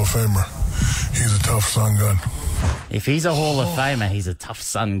he's a Hall of Famer, he's a tough son gun. If he's a Hall of Famer, he's a tough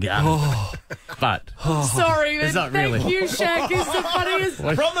son gun. But sorry, it's not thank really. you, Shaq. It's the funniest.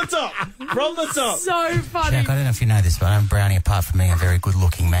 From the top. So funny. Shaq, I don't know if you know this, but I'm Brownie, apart from being a very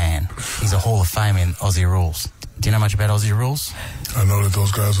good-looking man. He's a Hall of Fame in Aussie rules. Do you know much about Aussie rules? I know that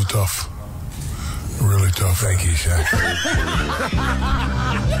those guys are tough. Really tough. Thank you, Shaq.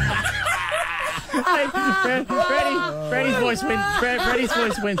 Brady's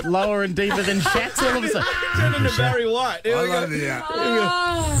voice went lower and deeper than Shaq's all of a sudden. Turned into Barry White. Here we go.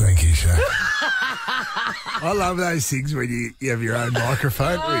 Thank you, Shaq. I love those things when you have your own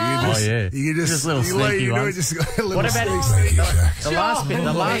microphone. Where you just little sneaky ones. What about the last bit?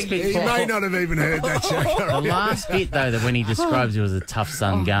 The last bit. He may not have even heard that, Shaq. The last bit, though, that when he describes you as a tough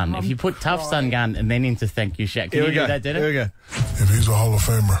son gun. If you put tough son gun and then into thank you, Shaq, can you do that, Dennis? Here we go. If he's a Hall of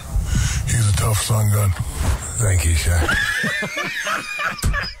Famer, he's a tough son gun. Thank you, Shaq.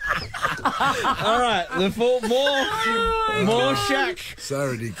 All right, more Shaq. So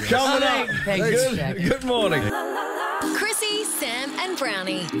ridiculous. Coming up. Thanks, Shaq. Good morning. Chrissie, Sam, and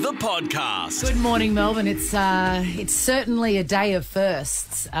Brownie. The podcast. Good morning, Melbourne. It's certainly a day of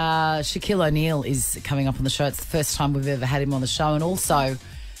firsts. Shaquille O'Neal is coming up on the show. It's the first time we've ever had him on the show. And also,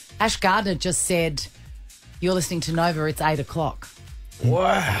 Ash Gardner just said, you're listening to Nova, it's 8 o'clock.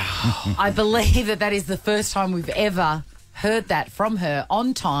 Wow. I believe that is the first time we've ever heard that from her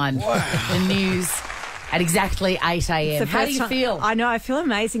on time. Wow. The news at exactly 8 a.m. How do you feel? I know, I feel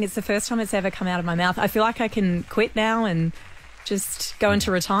amazing. It's the first time it's ever come out of my mouth. I feel like I can quit now and just go into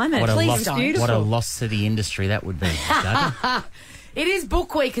retirement. Please don't. What a loss to the industry that would be. It is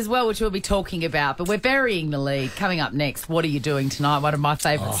book week as well, which we'll be talking about, but we're burying the lead. Coming up next, what are you doing tonight? One of my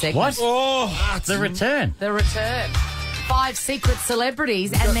favourite segments. What? The return. The return. 5 secret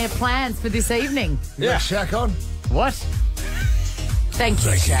celebrities and their plans for this evening. You got Shaq on? What? Thank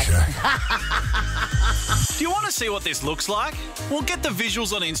you, Shaq. Do you want to see what this looks like? Well, get the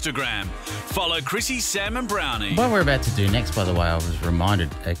visuals on Instagram. Follow Chrissie, Sam and Brownie. What we're about to do next, by the way, I was reminded,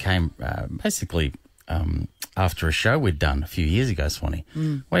 it came basically after a show we'd done a few years ago, Swanee,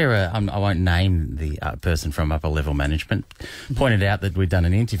 where I won't name the person from upper level management, pointed out that we'd done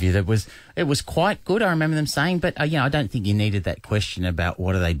an interview that was quite good. I remember them saying, but I don't think you needed that question about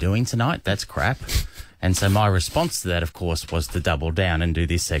what are they doing tonight. That's crap. And so my response to that, of course, was to double down and do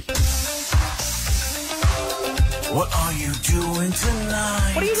this segment. What are you doing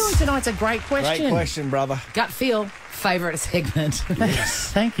tonight? What are you doing tonight's a great question. Great question, brother. Gut feel, favourite segment.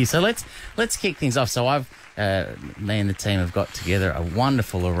 Yes. Thank you. So let's kick things off. So me and the team have got together a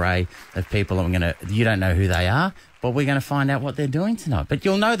wonderful array of people. You don't know who they are, but we're going to find out what they're doing tonight. But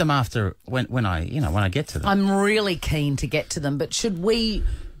you'll know them after when I get to them. I'm really keen to get to them, but should we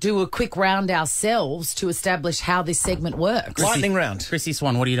do a quick round ourselves to establish how this segment works? Lightning round. Chrissie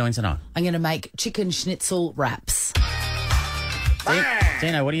Swan, what are you doing tonight? I'm going to make chicken schnitzel wraps.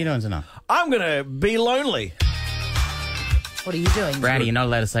 Dino, what are you doing tonight? I'm going to be lonely. What are you doing? Brownie, you're not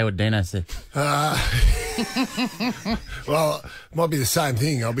allowed to say what Dino said. Well, might be the same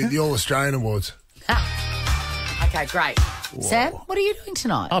thing. I'll be at the All-Australian Awards. Okay, great. Whoa. Sam, what are you doing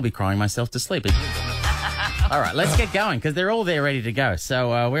tonight? I'll be crying myself to sleep. All right, let's get going because they're all there ready to go.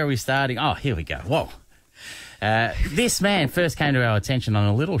 So where are we starting? Oh, here we go. Whoa. This man first came to our attention on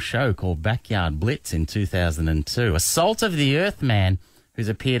a little show called Backyard Blitz in 2002. A salt of the earth man who's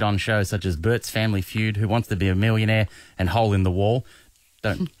appeared on shows such as Bert's Family Feud, Who Wants to Be a Millionaire, and Hole in the Wall.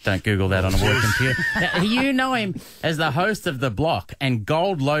 Don't Google that on a work computer. Now, you know him as the host of The Block and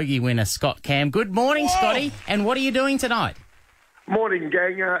Gold Logie winner Scott Cam. Good morning, Scotty. And what are you doing tonight? Morning,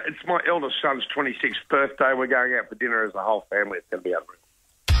 gang. It's my eldest son's 26th birthday. We're going out for dinner as a whole family. It's going to be unreal.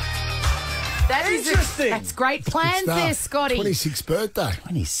 That is interesting. That's great plans there, Scotty. 26th birthday.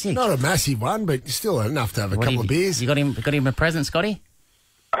 26. Not a massive one, but still enough to have a couple of beers. You got him a present, Scotty?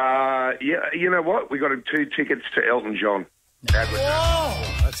 Yeah, you know what? We got him 2 tickets to Elton John.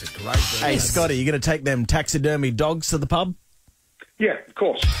 Whoa, that's a great thing. Hey, Scotty, you going to take them taxidermy dogs to the pub? Yeah, of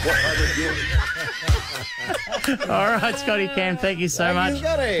course. All right, Scotty Cam, thank you so much.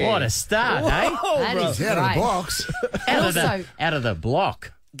 What a start, eh? That is out of the box. Out of the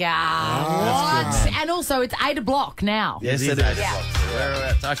block. What? And also, it's 8 o'clock now. Yes, it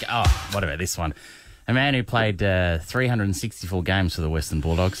is. Okay. Oh, what about this one? A man who played 364 games for the Western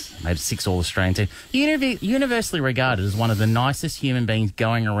Bulldogs, made 6 All-Australian team, universally regarded as one of the nicest human beings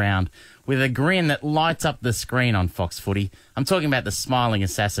going around, with a grin that lights up the screen on Fox Footy. I'm talking about the smiling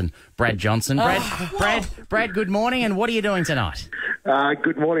assassin, Brad Johnson. Brad, good morning, and what are you doing tonight?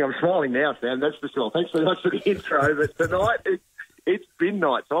 Good morning. I'm smiling now, Sam, that's for sure. Thanks very much for the intro. But tonight, it's bin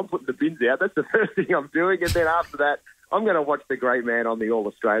night, so I'm putting the bins out. That's the first thing I'm doing, and then after that, I'm going to watch the great man on the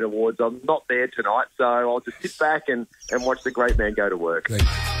All-Australian Awards. I'm not there tonight, so I'll just sit back and watch the great man go to work.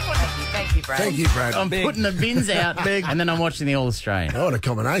 Thank you, Brad. Thank you, Brad. I'm putting the bins out, and then I'm watching the All-Australian. Oh, what a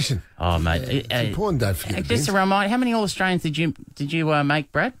combination. Oh, mate. It's important, don't forget. Just a reminder, how many All-Australians did you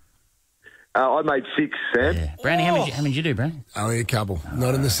make, Brad? I made 6, Sam. Yeah. Brownie, how many did you do, Brownie? Only a couple.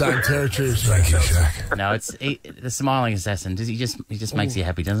 Not in the same territory as Thank you, Shaq. No, it's the smiling assassin. He just makes you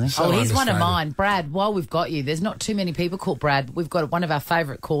happy, doesn't he? Oh, here's one of mine. Brad, while we've got you, there's not too many people called Brad. We've got one of our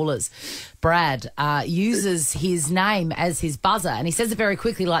favourite callers. Brad uses his name as his buzzer, and he says it very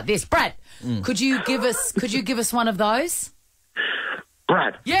quickly like this. Brad, could you give us one of those?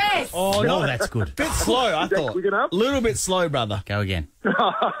 Brad. Yes. Oh, no, that's good. Bit slow, I thought. A little bit slow, brother. Go again.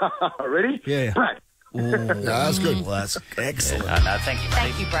 Ready? Yeah. Brad. That's good. Well, that's excellent. No, thank you.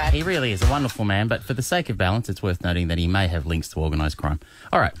 Thank you, Brad. He really is a wonderful man, but for the sake of balance, it's worth noting that he may have links to organised crime.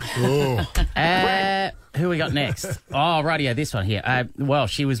 All right. Who we got next? Oh, rightio, this one here. Well,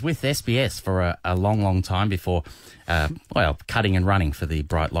 she was with SBS for a long, long time before, cutting and running for the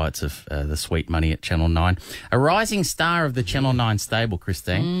bright lights of the sweet money at Channel 9. A rising star of the Channel 9 stable,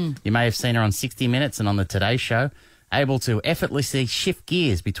 Christine. You may have seen her on 60 Minutes and on the Today Show. Able to effortlessly shift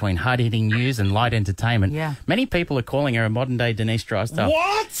gears between hard-hitting news and light entertainment. Yeah. Many people are calling her a modern-day Denise Drysdale.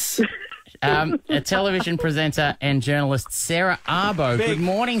 What? A television presenter and journalist, Sarah Arbo. Good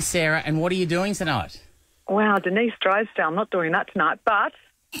morning, Sarah, and what are you doing tonight? Wow, Denise Drysdale, I'm not doing that tonight, but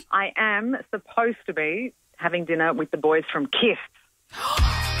I am supposed to be having dinner with the boys from KISS.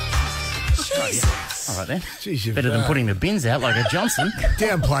 All right, then. Jeez, better than putting the bins out like a Johnson.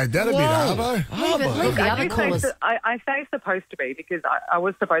 Downplayed that a bit, Arbo. Leave the other callers. I say supposed to be because I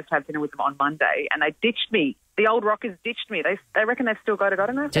was supposed to have dinner with them on Monday, and they ditched me. The old rockers ditched me. They reckon they've still got it. I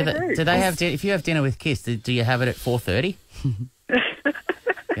don't know if they do. Do they have? If you have dinner with KISS, do you have it at 4:30?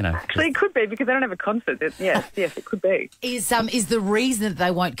 Actually, it could be because they don't have a concert. Yes, it could be. Is the reason that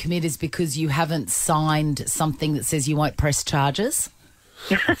they won't commit is because you haven't signed something that says you won't press charges?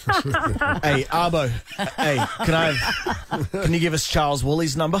 Hey, Arbo. Hey, can you give us Charles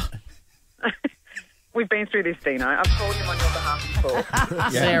Woolley's number? We've been through this, Dino. I've called him on your behalf before.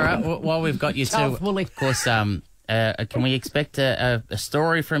 Sarah, while we've got you too, of course, Can we expect a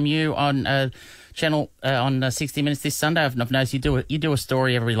story from you on channel on 60 Minutes this Sunday? I've noticed you do a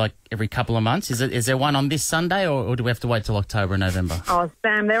story every couple of months. Is there one on this Sunday, or do we have to wait till October and November? Oh,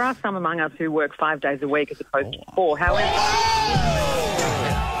 Sam, there are some among us who work 5 days a week as opposed to 4. However,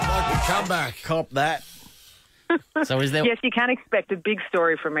 like a comeback. Cop that. So is there? Yes, you can expect a big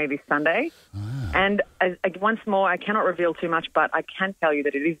story from me this Sunday. And once more, I cannot reveal too much, but I can tell you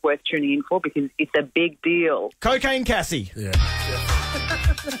that it is worth tuning in for because it's a big deal. Cocaine Cassie. Yeah.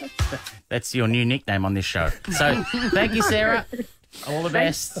 That's your new nickname on this show. So thank you, Sarah. All the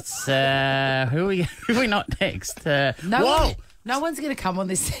best. Who are we not next? No one's going to come on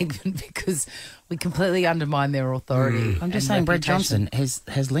this segment because we completely undermine their authority. I'm just saying, Brad Johnson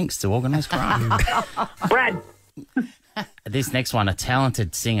has links to organised crime. Brad. This next one, a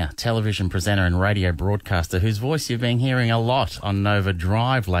talented singer, television presenter and radio broadcaster whose voice you've been hearing a lot on Nova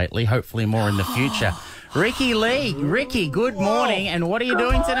Drive lately, hopefully more in the future. Ricky Lee. Ricky, good morning, and what are you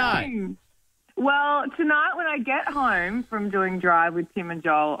doing tonight? Well, tonight when I get home from doing Drive with Tim and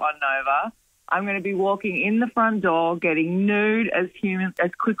Joel on Nova, I'm going to be walking in the front door, getting nude as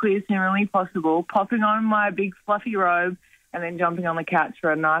quickly as humanly possible, popping on my big fluffy robe, and then jumping on the couch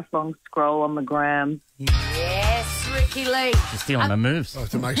for a nice long scroll on the gram. Yes, Ricky Lee. She's stealing my moves. I have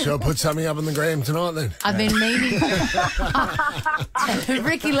to make sure I put something up on the gram tonight then. I've been meaning...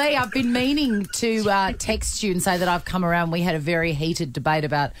 Ricky Lee, I've been meaning to text you and say that I've come around. We had a very heated debate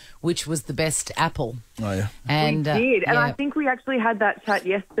about which was the best apple. Oh, yeah. And, we did. And yeah. I think we actually had that chat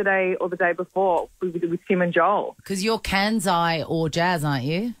yesterday or the day before with Tim and Joel. Because you're Kansai or Jazz, aren't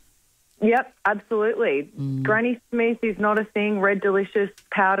you? Yep, absolutely. Granny Smith is not a thing. Red Delicious,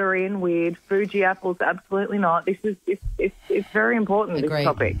 powder in, weird. Fuji apples, absolutely not. This is it's very important. Agreed. This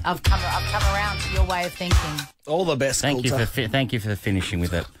topic. I've come around to your way of thinking. All the best. Thank you for finishing with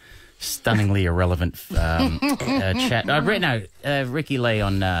that stunningly irrelevant chat. Ricky Lee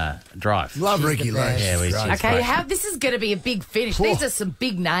on Drive. Love Ricky Lee. Yeah, okay, this is going to be a big finish. These are some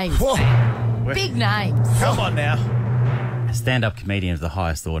big names. Man. Big names. Come on now. A stand-up comedian of the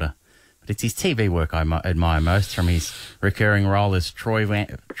highest order. But it's his TV work I admire most, from his recurring role as Troy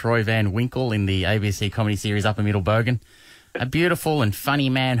Van Winkle in the ABC comedy series Upper Middle Bogan. A beautiful and funny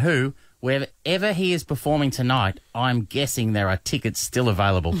man who, wherever he is performing tonight, I'm guessing there are tickets still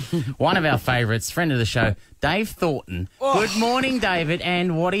available. One of our favourites, friend of the show, Dave Thornton. Oh. Good morning, David,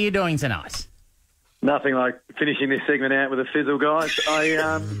 and what are you doing tonight? Nothing like finishing this segment out with a fizzle, guys.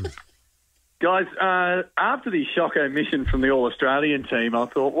 Guys, after the shock omission from the All-Australian team, I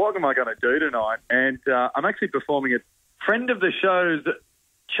thought, what am I going to do tonight? And I'm actually performing at friend of the show's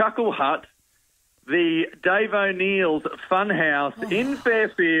Chuckle Hut, the Dave O'Neal's Funhouse in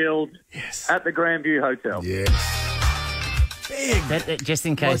Fairfield at the Grandview Hotel. Yes. Big. Just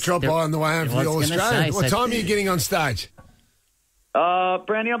in case. Might drop by on the way home for the All-Australian. What time are you getting on stage?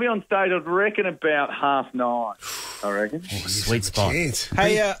 Brownie, I'll be on stage, I'd reckon, about 9:30, I reckon. Oh, sweet spot.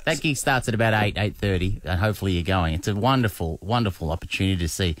 Hey, that gig starts at about 8:30, and hopefully you're going. It's a wonderful, wonderful opportunity to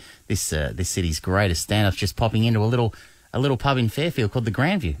see this city's greatest stand-ups just popping into a little pub in Fairfield called the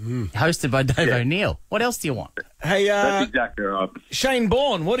Grandview, hosted by Dave O'Neal. What else do you want? Hey, that's exactly right. Shane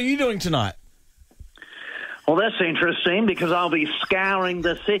Bourne, what are you doing tonight? Well, that's interesting because I'll be scouring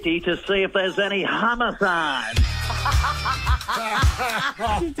the city to see if there's any homicide.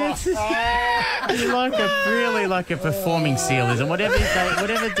 You really like a performing sealism. Whatever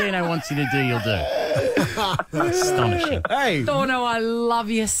Dino wants you to do, you'll do. Astonishing. Hey, Dorno, I love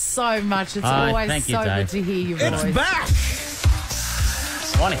you so much. It's always so good to hear your voice. It's back.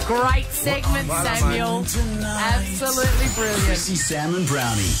 Great segment, Samuel. Absolutely brilliant. Chrissie, Sam and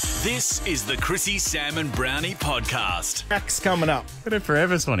Brownie. This is the Chrissie, Sam and Brownie podcast. Shaq's coming up. Got it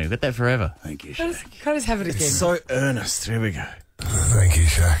forever, Swanee. Got that forever. Thank you, Shaq. Can I just have it again? It's so earnest. Here we go. Thank you,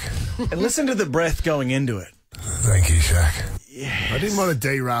 Shaq. And listen to the breath going into it. Thank you, Shaq. Yeah. I didn't want to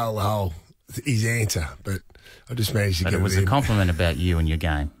derail his answer, but I just managed to get it in. It was a compliment about you and your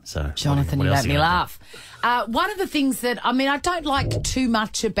game. So, Jonathan, you made me laugh. One of the things that, I don't like too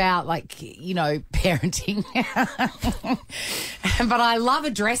much about, parenting, but I love a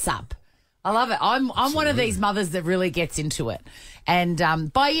dress up. I love it. I'm one of these mothers that really gets into it.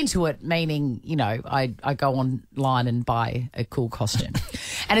 And by into it, meaning, I go online and buy a cool costume.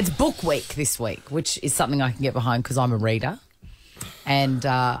 And it's book week this week, which is something I can get behind because I'm a reader. And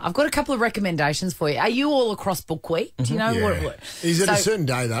I've got a couple of recommendations for you. Are you all across book week? Do you know what? Is it a certain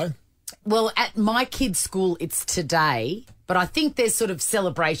day, though? Well, at my kids' school, it's today, but I think there's sort of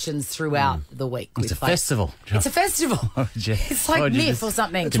celebrations throughout the week. It's a festival. It's a festival. It's like myth or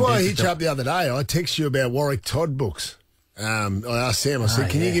something. That's why I hit you up the other day. I texted you about Warwick Todd books. I asked Sam, I said,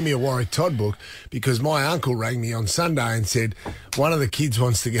 can you give me a Warwick Todd book? Because my uncle rang me on Sunday and said, one of the kids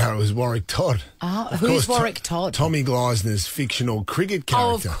wants to go as Warwick Todd. Who's Warwick Todd? Tommy Gleisner's fictional cricket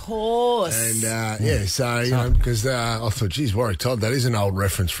character. Oh, of course. And, so, because I thought, geez, Warwick Todd, that is an old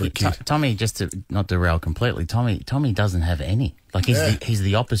reference for a kid. Tommy, just to not derail completely, Tommy doesn't have any. Like, he's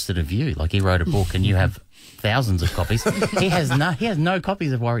the opposite of you. Like, he wrote a book and you have thousands of copies. He has no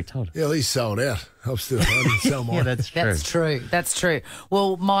copies of Warwick Todd. Yeah, well, he's sold out. I'm still trying to sell mine. Yeah, that's true. That's true.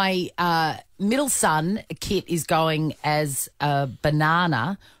 Well, my middle son, Kit, is going as a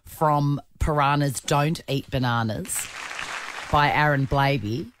banana from Piranhas Don't Eat Bananas by Aaron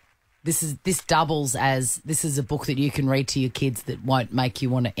Blaby. This doubles as this is a book that you can read to your kids that won't make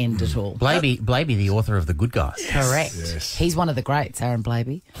you want to end at all. Blaby, the author of The Good Guys. Correct. Yes. He's one of the greats, Aaron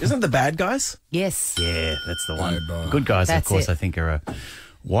Blaby. Isn't it The Bad Guys? Yes. Yeah, that's the one. Good Guys, That's of course, it. I think are a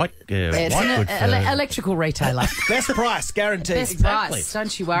white It's an electrical retailer. Best price, guaranteed. Best price,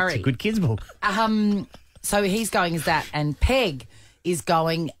 don't you worry. It's a good kids book. So he's going as that, and Peg is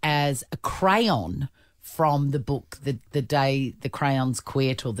going as a crayon from the book The Day the Crayons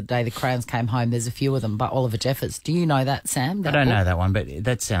Quit or The Day the Crayons Came Home. There's a few of them by Oliver Jeffers. Do you know that, Sam? I don't know that one, but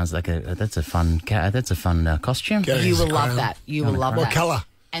that sounds like that's a fun costume. You will love that. You will love that. What colour?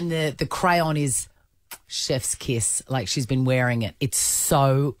 And the crayon is chef's kiss. Like, she's been wearing it. It's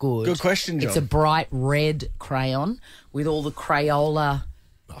so good. Good question, John. It's a bright red crayon with all the Crayola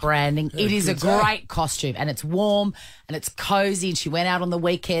branding. It is a great costume, and it's warm and it's cozy, and she went out on the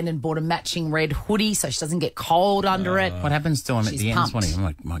weekend and bought a matching red hoodie so she doesn't get cold under it. What happens to him at She's the end? pumped.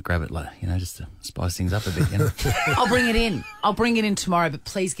 I might grab it, just to spice things up a bit. You know? I'll bring it in. I'll bring it in tomorrow, but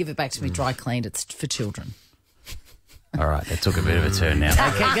please give it back to me dry cleaned. It's for children. All right, that took a bit of a turn now.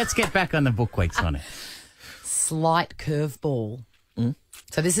 Okay, let's get back on the book week, Sonny. Slight curveball.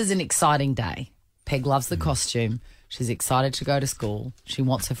 So this is an exciting day. Peg loves the costume. She's excited to go to school. She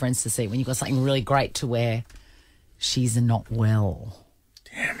wants her friends to see it. When you've got something really great to wear, she's not well.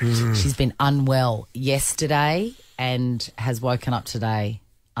 Damn it. She's been unwell yesterday and has woken up today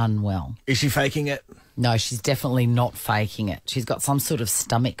unwell. Is she faking it? No, she's definitely not faking it. She's got some sort of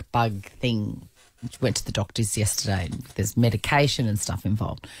stomach bug thing. She went to the doctors yesterday. There's medication and stuff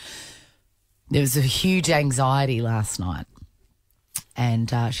involved. There was a huge anxiety last night.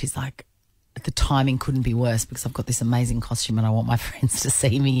 And she's like, the timing couldn't be worse because I've got this amazing costume and I want my friends to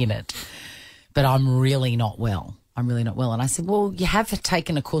see me in it. But I'm really not well. And I said, well, you have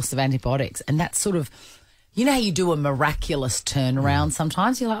taken a course of antibiotics, and that's sort of, you know how you do a miraculous turnaround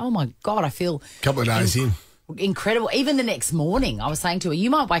sometimes? You're like, oh, my God, I feel... Couple of days in. Incredible. Even the next morning, I was saying to her, you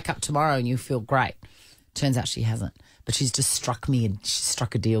might wake up tomorrow and you feel great. Turns out she hasn't. But she's just struck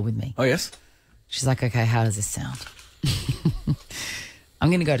a deal with me. Oh, yes? She's like, okay, how does this sound? I'm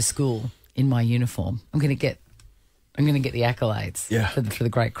going to go to school in my uniform. I'm going to get the accolades for the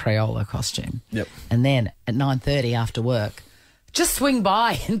great Crayola costume. Yep. And then at 9:30 after work, just swing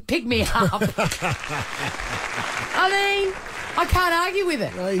by and pick me up. I mean, I can't argue with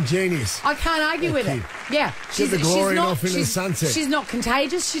it. Oh, genius. I can't argue with it. Yeah. Get the glory off into the sunset. She's not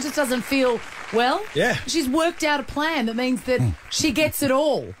contagious. She just doesn't feel well. Yeah. She's worked out a plan that means that she gets it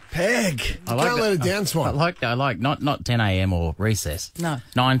all. Peg. Can't let her down, Swan. I like not 10 a.m. or recess. No.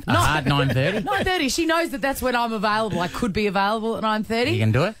 Hard 9:30. 9:30. She knows that's when I'm available. I could be available at 9:30. You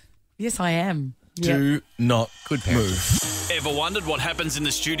can do it? Yes, I am. Do not move. Ever wondered what happens in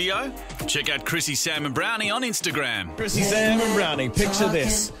the studio? Check out Chrissie, Sam and Brownie on Instagram. Chrissie, Sam and Brownie. Picture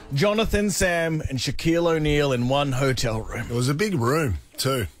this. Jonathan, Sam and Shaquille O'Neal in one hotel room. It was a big room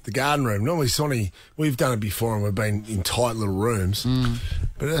too, the garden room. Normally, Sonny, we've done it before and we've been in tight little rooms.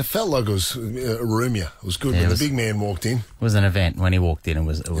 But it felt like it was roomier. It was good when the big man walked in. It was an event when he walked in. It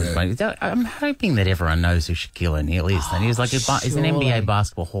was. I'm hoping that everyone knows who Shaquille O'Neal is. And he's like he's an NBA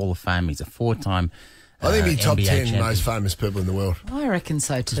Basketball Hall of Fame. He's a 4-time. I think he's top NBA 10 champion. most famous people in the world. I reckon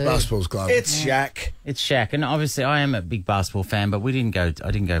so too. Basketball's global. It's Shaq. It's Shaq, and obviously I am a big basketball fan, but I didn't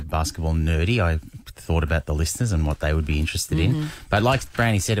go basketball nerdy. I thought about the listeners and what they would be interested in. But like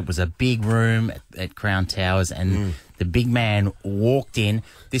Brownie said, it was a big room at Crown Towers, and the big man walked in.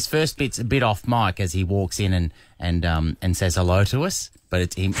 This first bit's a bit off mic as he walks in and says hello to us,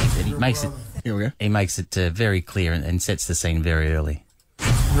 but he makes it. Here we go. He makes it very clear and sets the scene very early.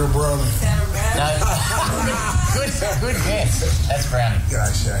 You're Brownie. Good guess. That's Brownie. Yeah,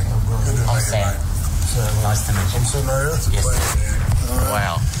 Shaq. Good to I'm meet Sam. you. Nice to meet you. I'm sitting right here? Yes. All right.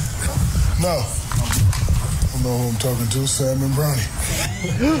 Wow. No. I don't know who I'm talking to, Sam and Brownie.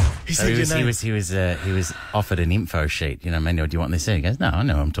 He said your name. He was offered an info sheet. You know, do you want this in? He goes, no, I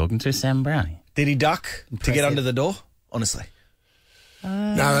know who I'm talking to, Sam Brownie. Did he duck to get under the door? Honestly.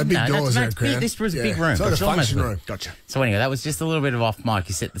 No, they're big doors there, Crown. This was a big room. It's like a It's almost function big. room. Gotcha. So anyway, that was just a little bit of off mic.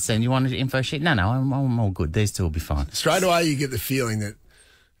 You set the scene. You wanted an info sheet? No, I'm all good. These two will be fine. Straight away, you get the feeling that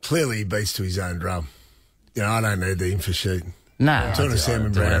clearly he beats to his own drum. You know, I don't need the info sheet. No, I'm talking to Sam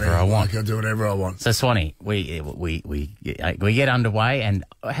and Brownie. whatever I want. I'll do whatever I want. So Swanee, we get underway, and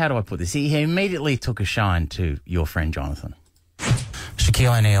how do I put this? He immediately took a shine to your friend Jonathan.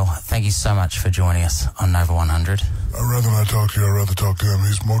 Shaquille O'Neal, thank you so much for joining us on Nova 100. I'd rather not talk to you. I'd rather talk to him.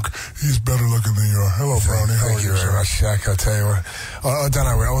 He's better looking than you are. Hello, Brownie. How are Thank you very much, Shaq. I tell you what, I don't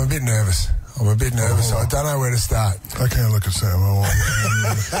know where. I'm a bit nervous. I don't know where to start. I can't look at Sam. I won't.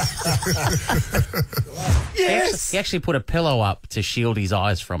 Yes! He actually put a pillow up to shield his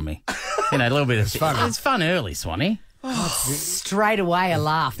eyes from me. You know, a little bit of fun. It's fun early, Swanee. Straight away a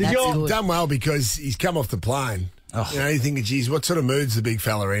laugh. That's good. Done well because he's come off the plane. Oh. You know, you think, geez, what sort of mood's the big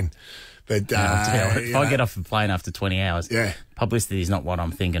fella in? But if I get off the plane after 20 hours, publicity is not what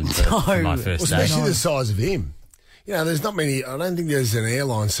I'm thinking for my first day. Especially the size of him. You know, there's not many. I don't think there's an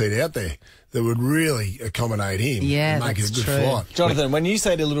airline seat out there that would really accommodate him. Yeah, and make it a good true. flight. Jonathan, when you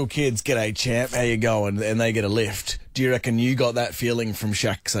say to little kids, "G'day, champ, how you going?" and they get a lift, do you reckon you got that feeling from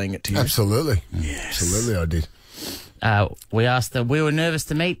Shaq saying it to you? Absolutely. Yes. Absolutely, I did. We asked. We were nervous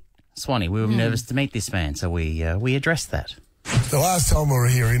to meet Swanee. We were nervous to meet this man, so we addressed that. The last time we were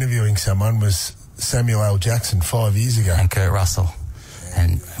here interviewing someone was Samuel L. Jackson 5 years ago. And Kurt Russell.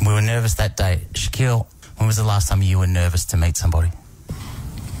 And we were nervous that day. Shaquille, when was the last time you were nervous to meet somebody?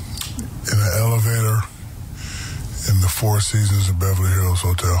 In an elevator in the Four Seasons of Beverly Hills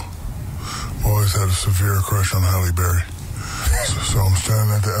Hotel. Always had a severe crush on Halle Berry. So I'm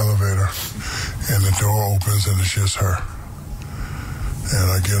standing at the elevator, and the door opens, and it's just her.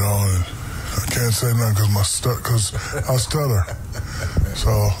 And I get on, and I can't say nothing because I stutter.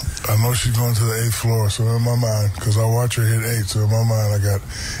 So I know she's going to the 8th floor. So in my mind, because I watch her hit 8, so in my mind I got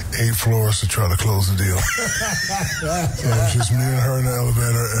 8 floors to try to close the deal. So it's just me and her in the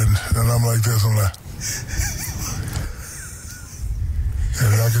elevator, and I'm like this. I'm like,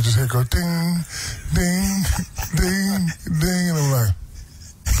 and I could just hear go ding, ding, ding, ding, and I'm like.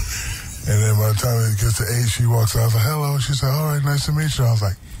 And then by the time it gets to 8, she walks out. I was like, hello. She said, all right, nice to meet you. I was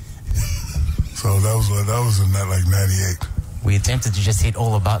like, so that was in that like 98. We attempted to just hit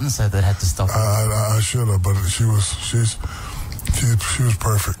all the buttons, so that had to stop. I should have, but she was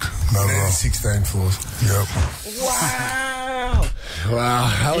perfect. Not at all. 16 floors. Yep. Wow,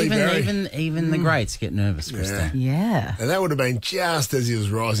 Halle Berry. Even the greats get nervous, Christine. Yeah. And that would have been just as he was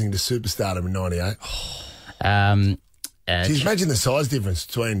rising to superstardom in 98. Geez, imagine the size difference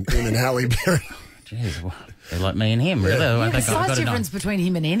between him and Halle Berry. Jeez, well, they're like me and him, really. Yeah, the size difference between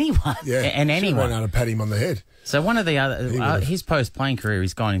him and anyone. Yeah, and anyone. Should have to pat him on the head. So one of the other, his post-playing career,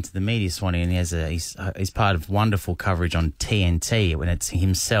 he's gone into the media, Swanee, and he's part of wonderful coverage on TNT when it's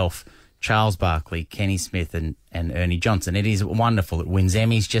himself, Charles Barkley, Kenny Smith, and Ernie Johnson. It is wonderful. It wins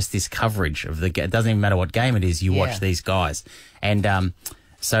Emmys, just this coverage of the game. It doesn't even matter what game it is, you watch these guys. And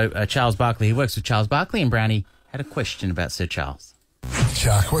so Charles Barkley, he works with Charles Barkley, and Brownie had a question about Sir Charles.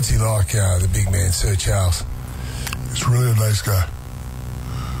 Chuck, what's he like, the big man, Sir Charles? He's really a nice guy.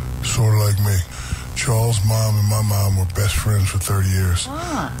 Sort of like me. Charles' mom and my mom were best friends for 30 years.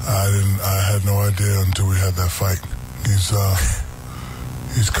 I had no idea until we had that fight.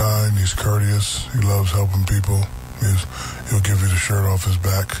 He's kind, he's courteous, he loves helping people. He'll give you the shirt off his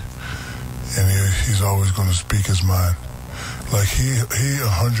back, and he's always going to speak his mind. Like he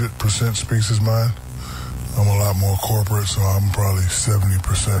 100% speaks his mind. I'm a lot more corporate, so I'm probably 70%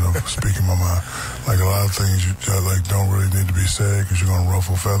 of speaking my mind. Like a lot of things you like don't really need to be said because you're going to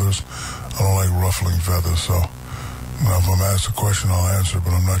ruffle feathers. I don't like ruffling feathers, so if I'm asked a question, I'll answer,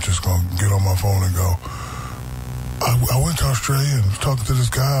 but I'm not just going to get on my phone and go, I went to Australia and was talking to this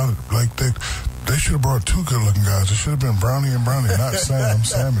guy, like they should have brought 2 good-looking guys. It should have been Brownie and Brownie, not Sam.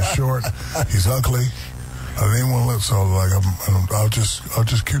 Sam is short. He's ugly. I didn't want to let so like I'll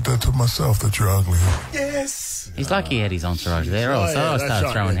just keep that to myself that you're ugly. Yes. He's lucky he had his entourage there. I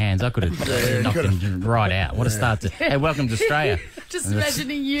started throwing hands. I could have knocked him right out. What a start to! Hey, welcome to Australia. Just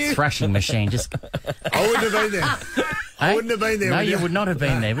imagining you. Thrashing machine. Just. I wouldn't have been there. I wouldn't have been there. No, you would not have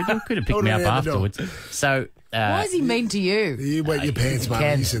been there. But you could have picked me up afterwards. So. Why is he mean to you? You wet your pants,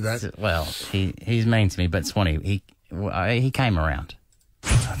 mate. You said that. Well, he's mean to me, but Swanee, he came around.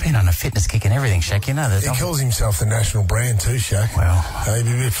 I've been on a fitness kick and everything, Shaq. You know that. He calls himself the national brand too, Shaq. Well, he'd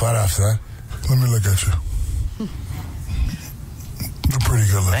be a bit flat after that. Let me look at you. You're pretty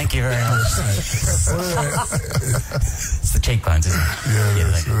good looking. Thank you very much. It's the cheekbones, isn't it? Yeah,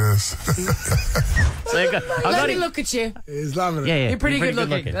 it is. So you got, Let me look at you. He's loving it. Yeah, You're pretty good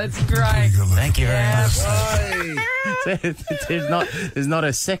looking. That's great. Thank you very much. So there's not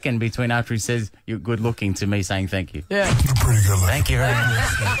a second between after he says you're good looking to me saying thank you. Yeah. You're pretty good looking. Thank you very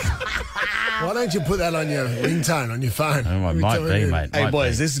much. Why don't you put that on your ringtone on your phone? Oh, it might be, mate. Hey, might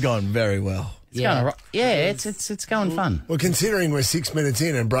boys, be. this has gone very well. It's going all right. Yeah, it's going fun. Well, considering we're 6 minutes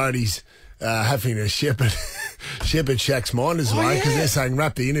in and Brodie's having to shepherd Shaq's minders away because they're saying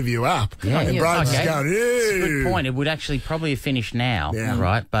wrap the interview up. Yeah. And Brodie's Okay. going, It's a good point. It would actually probably finish now,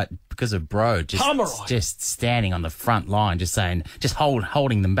 right? But because of Bro just standing on the front line, just saying,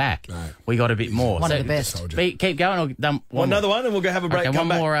 holding them back. No. We got a bit more. One of the best. Keep going. Or Another one, and we'll go have a break. Okay, come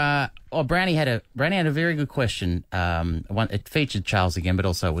one back. more. Browny had a very good question. It featured Charles again, but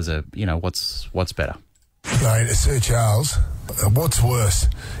also it was what's better. Mate, Sir Charles, what's worse,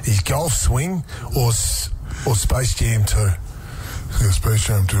 his golf swing or Space Jam 2? Yeah, Space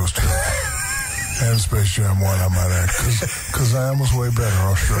Jam 2 was terrible. And Space Jam 1, I might add, Kazam was way better,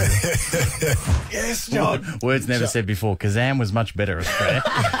 Australia. Yes, John. Words never said before. Kazam was much better, Australia.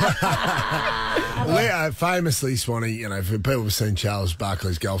 Famously, Swanee, for people who've seen Charles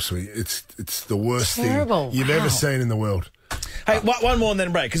Barkley's golf swing, it's the worst thing you've ever seen in the world. Hey, one more and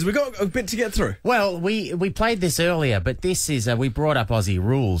then break, because we've got a bit to get through. Well, we played this earlier, but this is we brought up Aussie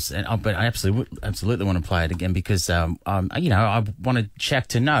rules, but I absolutely want to play it again because I wanted Shaq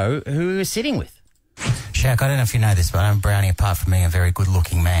to know who he was sitting with. Shaq, I don't know if you know this, but Brownie, apart from being a very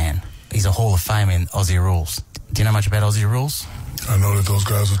good-looking man, he's a Hall of Fame in Aussie rules. Do you know much about Aussie rules? I know that those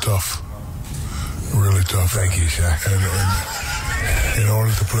guys are tough. Really tough. Thank you, Shaq. And in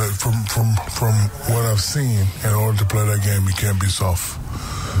order to play, from what I've seen, in order to play that game, you can't be soft.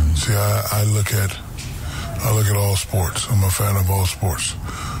 See, I look at all sports. I'm a fan of all sports.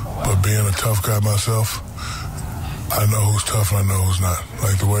 But being a tough guy myself, I know who's tough and I know who's not.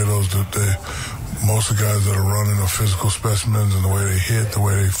 Like the way most of the guys that are running are physical specimens, and the way they hit, the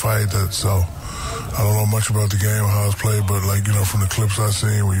way they fight. So I don't know much about the game or how it's played, but from the clips I've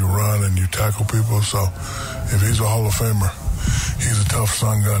seen where you run and you tackle people. So if he's a Hall of Famer, he's a tough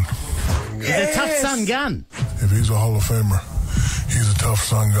son gun. He's a tough son gun. If he's a Hall of Famer, he's a tough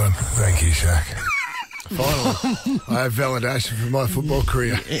son gun. Thank you, Shaq. Finally, I have validation for my football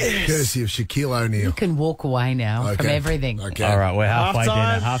career, courtesy of Shaquille O'Neal. You can walk away now from everything. Okay. All right, we're halfway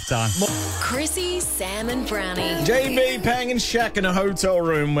dinner, half-time. Chrissie, Sam and Brownie. JB, Pang and Shaq in a hotel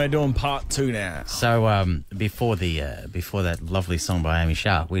room. We're doing part 2 now. So before that lovely song by Amy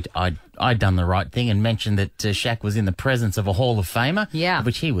Sharp, I'd done the right thing and mentioned that Shaq was in the presence of a Hall of Famer, of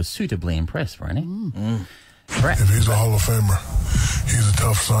which he was suitably impressed, Brownie. If he's a Hall of Famer, he's a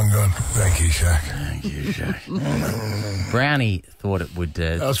tough son gun. Thank you, Shaq. Thank you, Shaq. Brownie thought it would...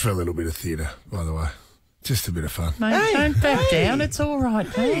 that was for a little bit of theatre, by the way. Just a bit of fun. Mate, don't back down. It's all right,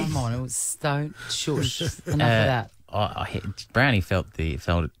 mate. Come on, don't shush. Enough of that. Brownie felt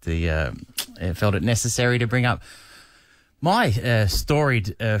it necessary to bring up my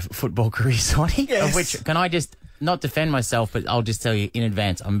storied football career, Sonny. Of which, can I just not defend myself, but I'll just tell you in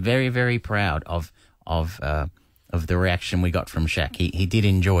advance, I'm very, very proud of the reaction we got from Shaq. He did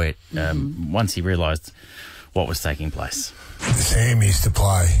enjoy it once he realised what was taking place. Sam used to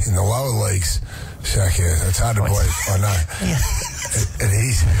play in the lower leagues. Shaq, it's hard to believe, I know. And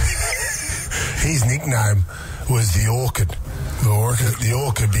his nickname was the Orchid. The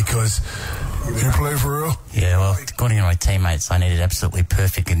Orchid because... You play for real? Yeah, well, according to my teammates, I needed absolutely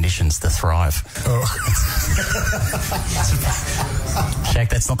perfect conditions to thrive. Shaq,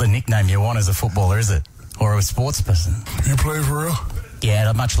 that's not the nickname you want as a footballer, is it? Or a sports person? You play for real? Yeah, at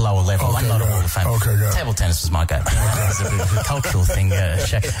a much lower level. Okay, I'm not a Hall of Fame. Okay, got it. Table tennis was my go. It's a bit of a cultural thing,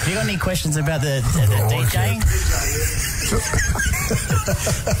 Shaq. Have you got any questions about the DJing?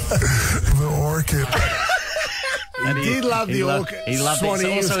 The Orchid. He did love the Orchid. He loved Swanee,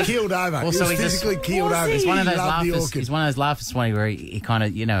 it. He was keeled over. Also, he was physically keeled over. He's one of those loved the laughers. Orchid. He's one of those laughers, Swanee, where he kind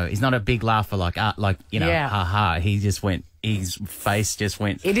of, he's not a big laugher ha ha. He just went. His face just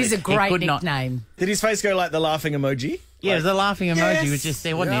went. It is a great nickname. Did his face go like the laughing emoji? Yeah, the laughing emoji was just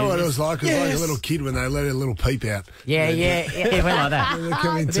there, wasn't it? You know what it was like? It was like a little kid when they let a little peep out. Yeah. It went like that.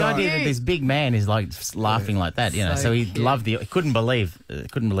 But the idea that this big man is like laughing like that, so he loved couldn't believe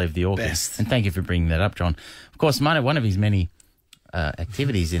the Orchid. Best. And thank you for bringing that up, John. Of course, one of his many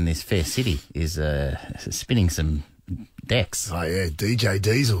activities in this fair city is spinning some decks. Oh yeah, DJ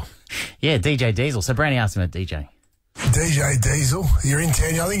Diesel. Yeah, DJ Diesel. So Brownie asked him about DJ. DJ Diesel, you're in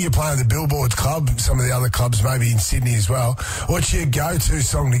town. I think you're playing the Billboard Club, some of the other clubs, maybe in Sydney as well. What's your go-to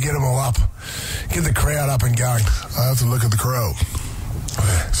song to get them all up? Get the crowd up and going. I have to look at the crowd.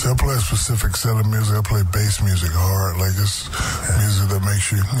 See, I play a specific set of music. I play bass music hard. Like, it's music that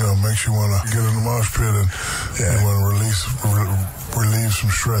makes you want to get in the mosh pit and want to relieve some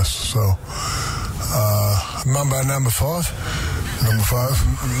stress. So, Mambo number 5. Number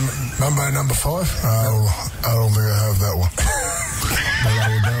 5. Mambo number 5. I don't think I have that one. But I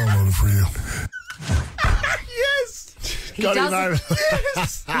will download it for you. He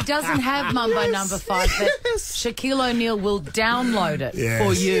doesn't have Mumbo number 5, but Shaquille O'Neal will download it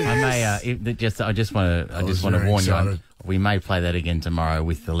for you. I may I just want to warn you. We may play that again tomorrow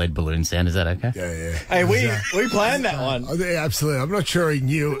with the lead balloon sound. Is that okay? Yeah. Hey, we planned that one. Yeah, absolutely. I'm not sure he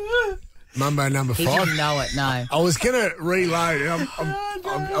knew Mumbo number 5. He didn't know it. No. I was going to reload.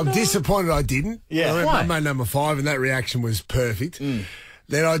 I'm disappointed I didn't. Yeah. I went Why? Mumbo number 5, and that reaction was perfect.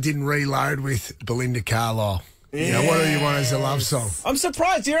 Then I didn't reload with Belinda Carlisle. You know, what do you want as a love song? I'm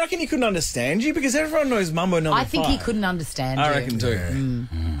surprised. Do you reckon he couldn't understand you? Because everyone knows Mumbo number 5. I think he couldn't understand you. I reckon too.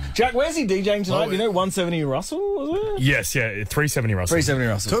 Jack, where's he DJing tonight? Do you know 170 Russell, was it? Yes, 370 Russell. 370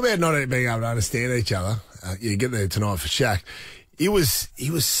 Russell. Talk about not being able to understand each other. You get there tonight for Shaq. He was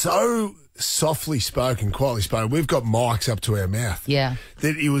so softly spoken, quietly spoken. We've got mics up to our mouth. Yeah.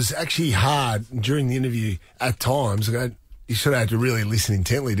 That it was actually hard during the interview at times. You sort of had to really listen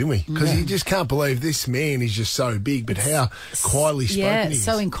intently, didn't we? Because you just can't believe this man is just so big, but how quietly spoken he is.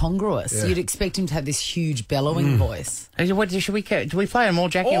 So incongruous. Yeah. You'd expect him to have this huge bellowing voice. Do we play them all,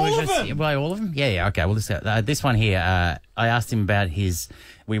 Jackie? All or of just them. Play all of them? Yeah. Okay. Well, this one here. I asked him about his.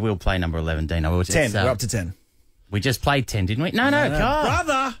 We will play number 11, Dino. 10. We're up to 10. We just played 10, didn't we? No. God.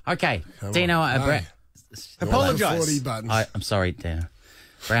 Brother. Okay, Come Dino. on, Apologise. 40 buttons. I'm sorry, Dino.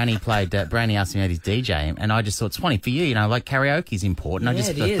 Brownie Brownie asked me about his DJ, and I just thought it's funny for you. You know, like karaoke's important. I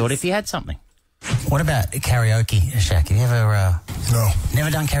just thought if you had something. What about karaoke, Shaq? Have you ever No.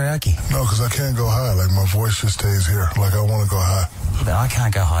 never done karaoke? No, because I can't go high. Like, my voice just stays here. Like, I want to go high. But I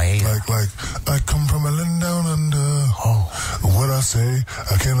can't go high either. Like, I come from a land down under. Oh, what I say,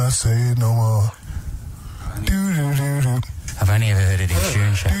 I cannot say it no more. Do-do-do-do. I've only ever heard it in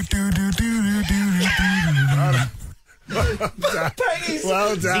tune, Shaq.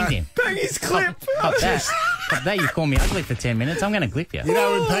 Well done. Zing him. Peggy's clip. Cut that. You call me ugly for 10 minutes. I'm going to clip you. You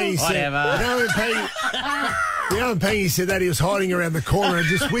know when Peggy said... Whatever. You know when Peggy said that, he was hiding around the corner and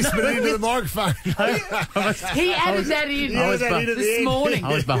just whispered into the microphone. He added that in this morning.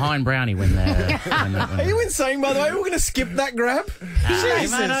 I was behind Brownie when Are you insane, by the way? We're going to skip that grab? Hey,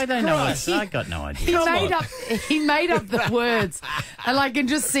 man, I don't know. I got no idea. He made up the words. And I can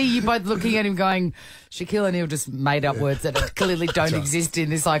just see you both looking at him going, Shaquille O'Neal just made up words that clearly don't exist in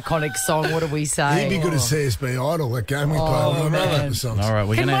this iconic song. What do we say? He'd be good at CSB Idol, that game we play. Man. All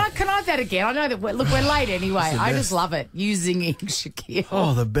right, Can I have that again? I know that we're late anyway. I just love it. You singing Shaquille.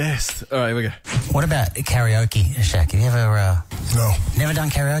 Oh, the best. All right, here we go. What about karaoke, Shaq? Have you ever No. never done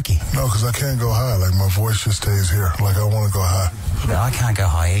karaoke? No, because I can't go high. Like, my voice just stays here. Like, I want to go high. But I can't go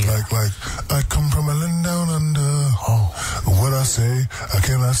high either. Like, I come from a land down under. Oh, what I say, I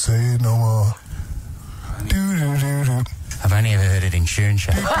cannot say it no more. Do-do-do-do. I've only ever heard it in tune,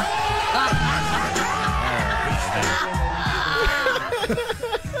 Shaq.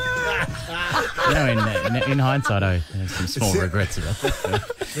 You know, in hindsight, I have some small regrets about that.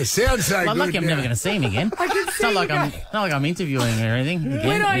 It sounds so I'm good. lucky I'm never going to see him again. I can It's see not like you I'm interviewing or anything.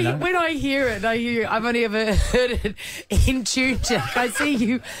 Again, When I hear it, I've only ever heard it in tune, Jack. I see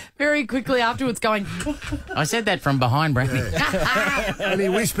you very quickly afterwards going... I said that from behind Brownie. And he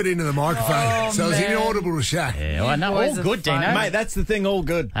whispered into the microphone, so it was inaudible to Shaq. Yeah, well, no, all good, Dino. Mate, that's the thing, all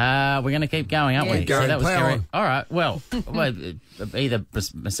good. We're going to keep going, aren't we? Keep going, So that was play scary. on. All right, well, either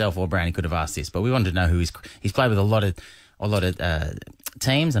myself or Brownie could have asked this, but we wanted to know who he's played with a lot of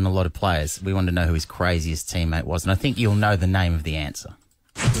teams and a lot of players. We wanted to know who his craziest teammate was, and I think you'll know the name of the answer.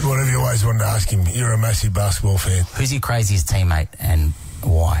 What have you always wanted to ask him? You're a massive basketball fan. Who's your craziest teammate and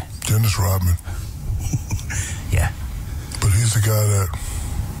why? Dennis Rodman. Yeah. But he's the guy that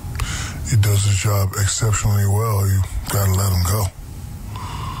he does his job exceptionally well. You got to let him go.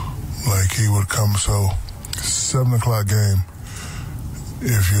 Like, he would come, 7 o'clock game,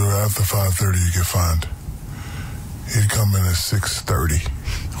 if you're after 5:30, you get fined. He'd come in at 6:30.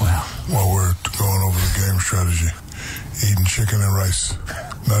 Wow. While we're going over the game strategy. Eating chicken and rice.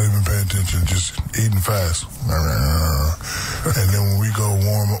 Not even paying attention, just eating fast. And then when we go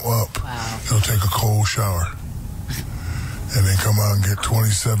warm up, he'll take a cold shower. And then come out and get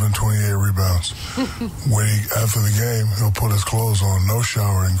 27, 28 rebounds. After the game, he'll put his clothes on, no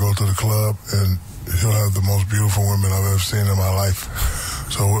shower, and go to the club, and he'll have the most beautiful women I've ever seen in my life.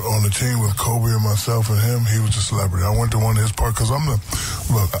 So on the team with Kobe and myself and him, he was a celebrity. I went to one of his parties because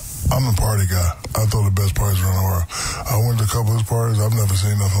I'm the party guy. I throw the best parties around the world. I went to a couple of his parties. I've never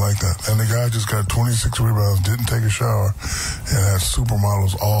seen nothing like that. And the guy just got 26 rebounds, didn't take a shower, and had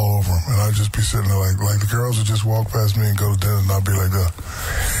supermodels all over him. And I'd just be sitting there like the girls would just walk past me and go to dinner, and I'd be like that.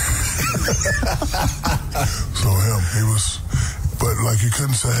 So him, he was, but like you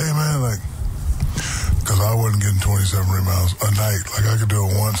couldn't say, hey man, like, because I wasn't getting 27 rebounds a night. Like I could do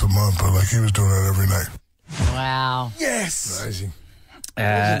it once a month, but like he was doing that every night. Wow. Yes. Amazing.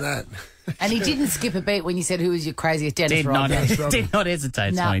 Imagine that. And he didn't skip a beat when you said who was your craziest Dennis Did Rodman. not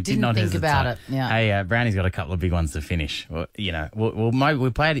hesitate, No, Tony. didn't Did not think hesitate. about it. Yeah. Hey, Brownie's got a couple of big ones to finish. Well, you know, we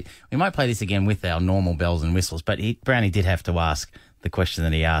might play this again with our normal bells and whistles, but Brownie did have to ask the question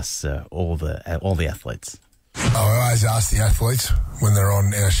that he asks all the athletes. I always ask the athletes when they're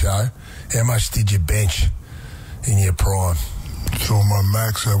on our show, how much did you bench in your prime? So my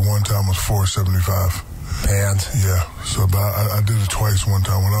max at one time was 475 pounds. Yeah, so I did it twice one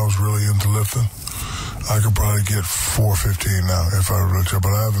time when I was really into lifting. I could probably get 415 now if I really try, but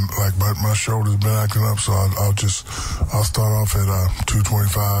I haven't, like, my shoulder's been acting up, so I'll start off at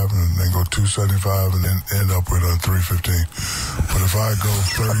 225 and then go 275 and then end up with 315. But if I go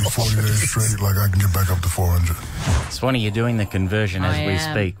 30, 40 days straight, like, I can get back up to 400. Swanee, you're doing the conversion as we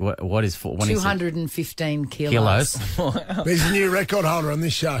am. speak. What is 215 kilos. There's a new record holder on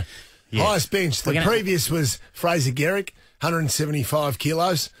this show. Yeah. Highest bench. The previous was Fraser Garrick, 175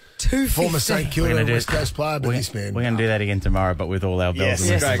 kilos. 250. Former St Kilda West Coast player, but this man. We're going to do that again tomorrow, but with all our bells and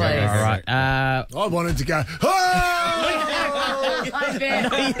Yes, whistles. great. All right. I wanted to go,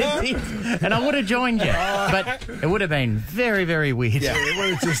 And I would have joined you, but it would have been very, very weird. Yeah,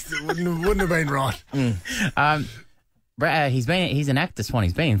 it wouldn't have been right. He's an actor, Swan.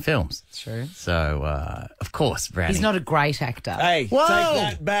 He's been in films. True. So, of course, Brownie. He's not a great actor. Hey, Whoa! take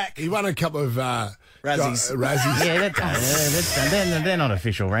that back. He won a couple of Razzies. Yeah, they're not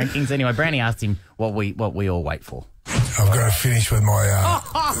official rankings. Anyway, Brownie asked him what we all wait for. I've got to finish with my,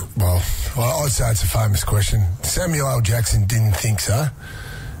 well, I'd say it's a famous question. Samuel L. Jackson didn't think so,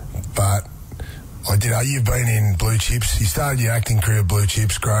 but I did. You've been in Blue Chips. You started your acting career at Blue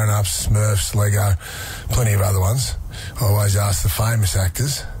Chips, Grown Ups, Smurfs, Lego, plenty of other ones. I always ask the famous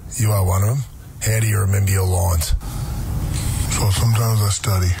actors, you are one of them, how do you remember your lines? So sometimes I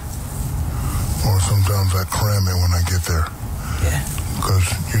study, or sometimes I cram it when I get there. Yeah. Because,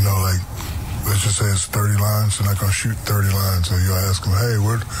 you know, like, let's just say it's 30 lines, and I'm going to shoot 30 lines. So you ask them, hey,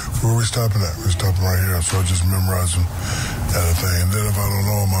 where are we stopping at? We're stopping right here. So I just memorize them at a thing. And then if I don't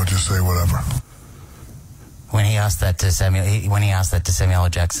know them, I'll just say whatever. When he asked that to Samuel L.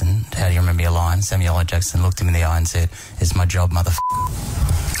 Jackson, how do you remember your line? Samuel L. Jackson looked him in the eye and said, "It's my job, motherfucker."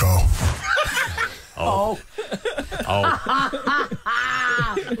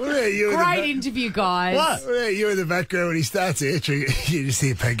 What about you? Great interview, guys. What about you in the background when he starts answering? You just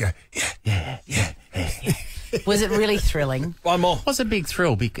hear Peg go, yeah. Was it really thrilling? One more. It was a big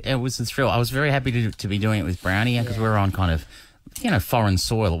thrill. It was a thrill. I was very happy to be doing it with Brownie because we were on kind of, foreign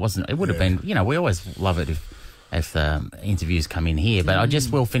soil. It would have been, we always love it if the interviews come in here. But I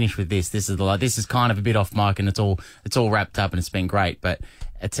just will finish with this. This is kind of a bit off mic, and it's all wrapped up, and it's been great. But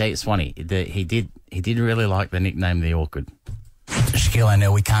I tell you, Swanee, he did really like the nickname The Awkward. Shaquille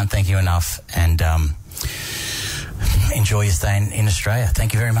O'Neal, we can't thank you enough, and enjoy your stay in Australia.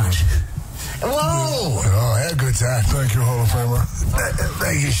 Thank you very much. Whoa! Oh, how good's that? Thank you, Hall of Famer.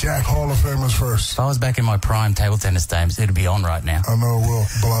 Thank you, Shaq. Hall of Famers first. If I was back in my prime table tennis days, it'd be on right now. I know it will.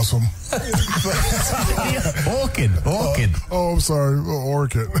 Blossom. Orchid. Oh, I'm sorry.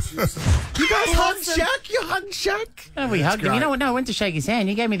 Orchid. You guys hugged Shaq? You hugged Shaq? No, we hugged him. You know what? No, I went to shake his hand.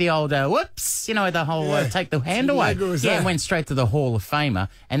 He gave me the old whoops, the whole take the hand away. And went straight to the Hall of Famer.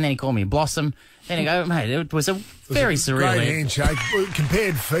 And then he called me Blossom. Then he go, mate, it was a very surreal. Great handshake.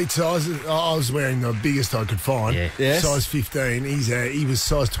 Compared feet sizes, I was wearing the biggest I could find. Yeah. Yes. Size 15. He was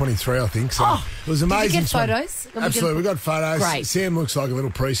size 23, I think. So it was amazing. Did you get photos? Absolutely. We got photos. Great. Sam looks like a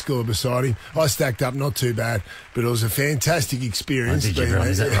little preschooler beside him. I stacked up not too bad, but it was a fantastic experience. Is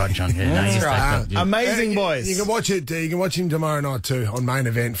that right, John? Yeah, no, That's right. Amazing, boys. You can watch it. You can watch him tomorrow night too on Main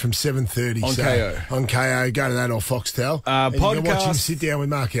Event from 7:30 on KO. On KO, go to that or Foxtel. Podcast. You can watch him sit down with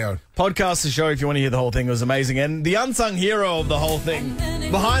Mark Howard. Podcast the show if you want to hear the whole thing. It was amazing. And the unsung hero of the whole thing,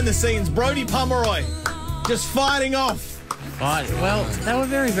 behind the scenes, Brodie Pummeroy, just fighting off. Right. Well, they were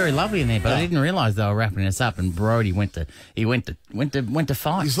very, very lovely in there, but I didn't realise they were wrapping us up. And Brodie went to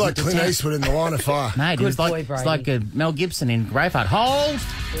fight. He's like Clint Eastwood in The Line of Fire. Mate, he was like Mel Gibson in Braveheart. Hold.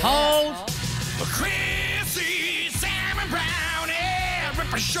 Chrissie, Sam and Brownie,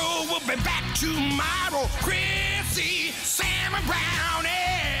 Ripper Show will be back tomorrow. Chrissie, Sam and Brownie,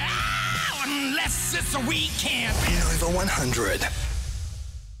 unless it's a weekend. Over 100.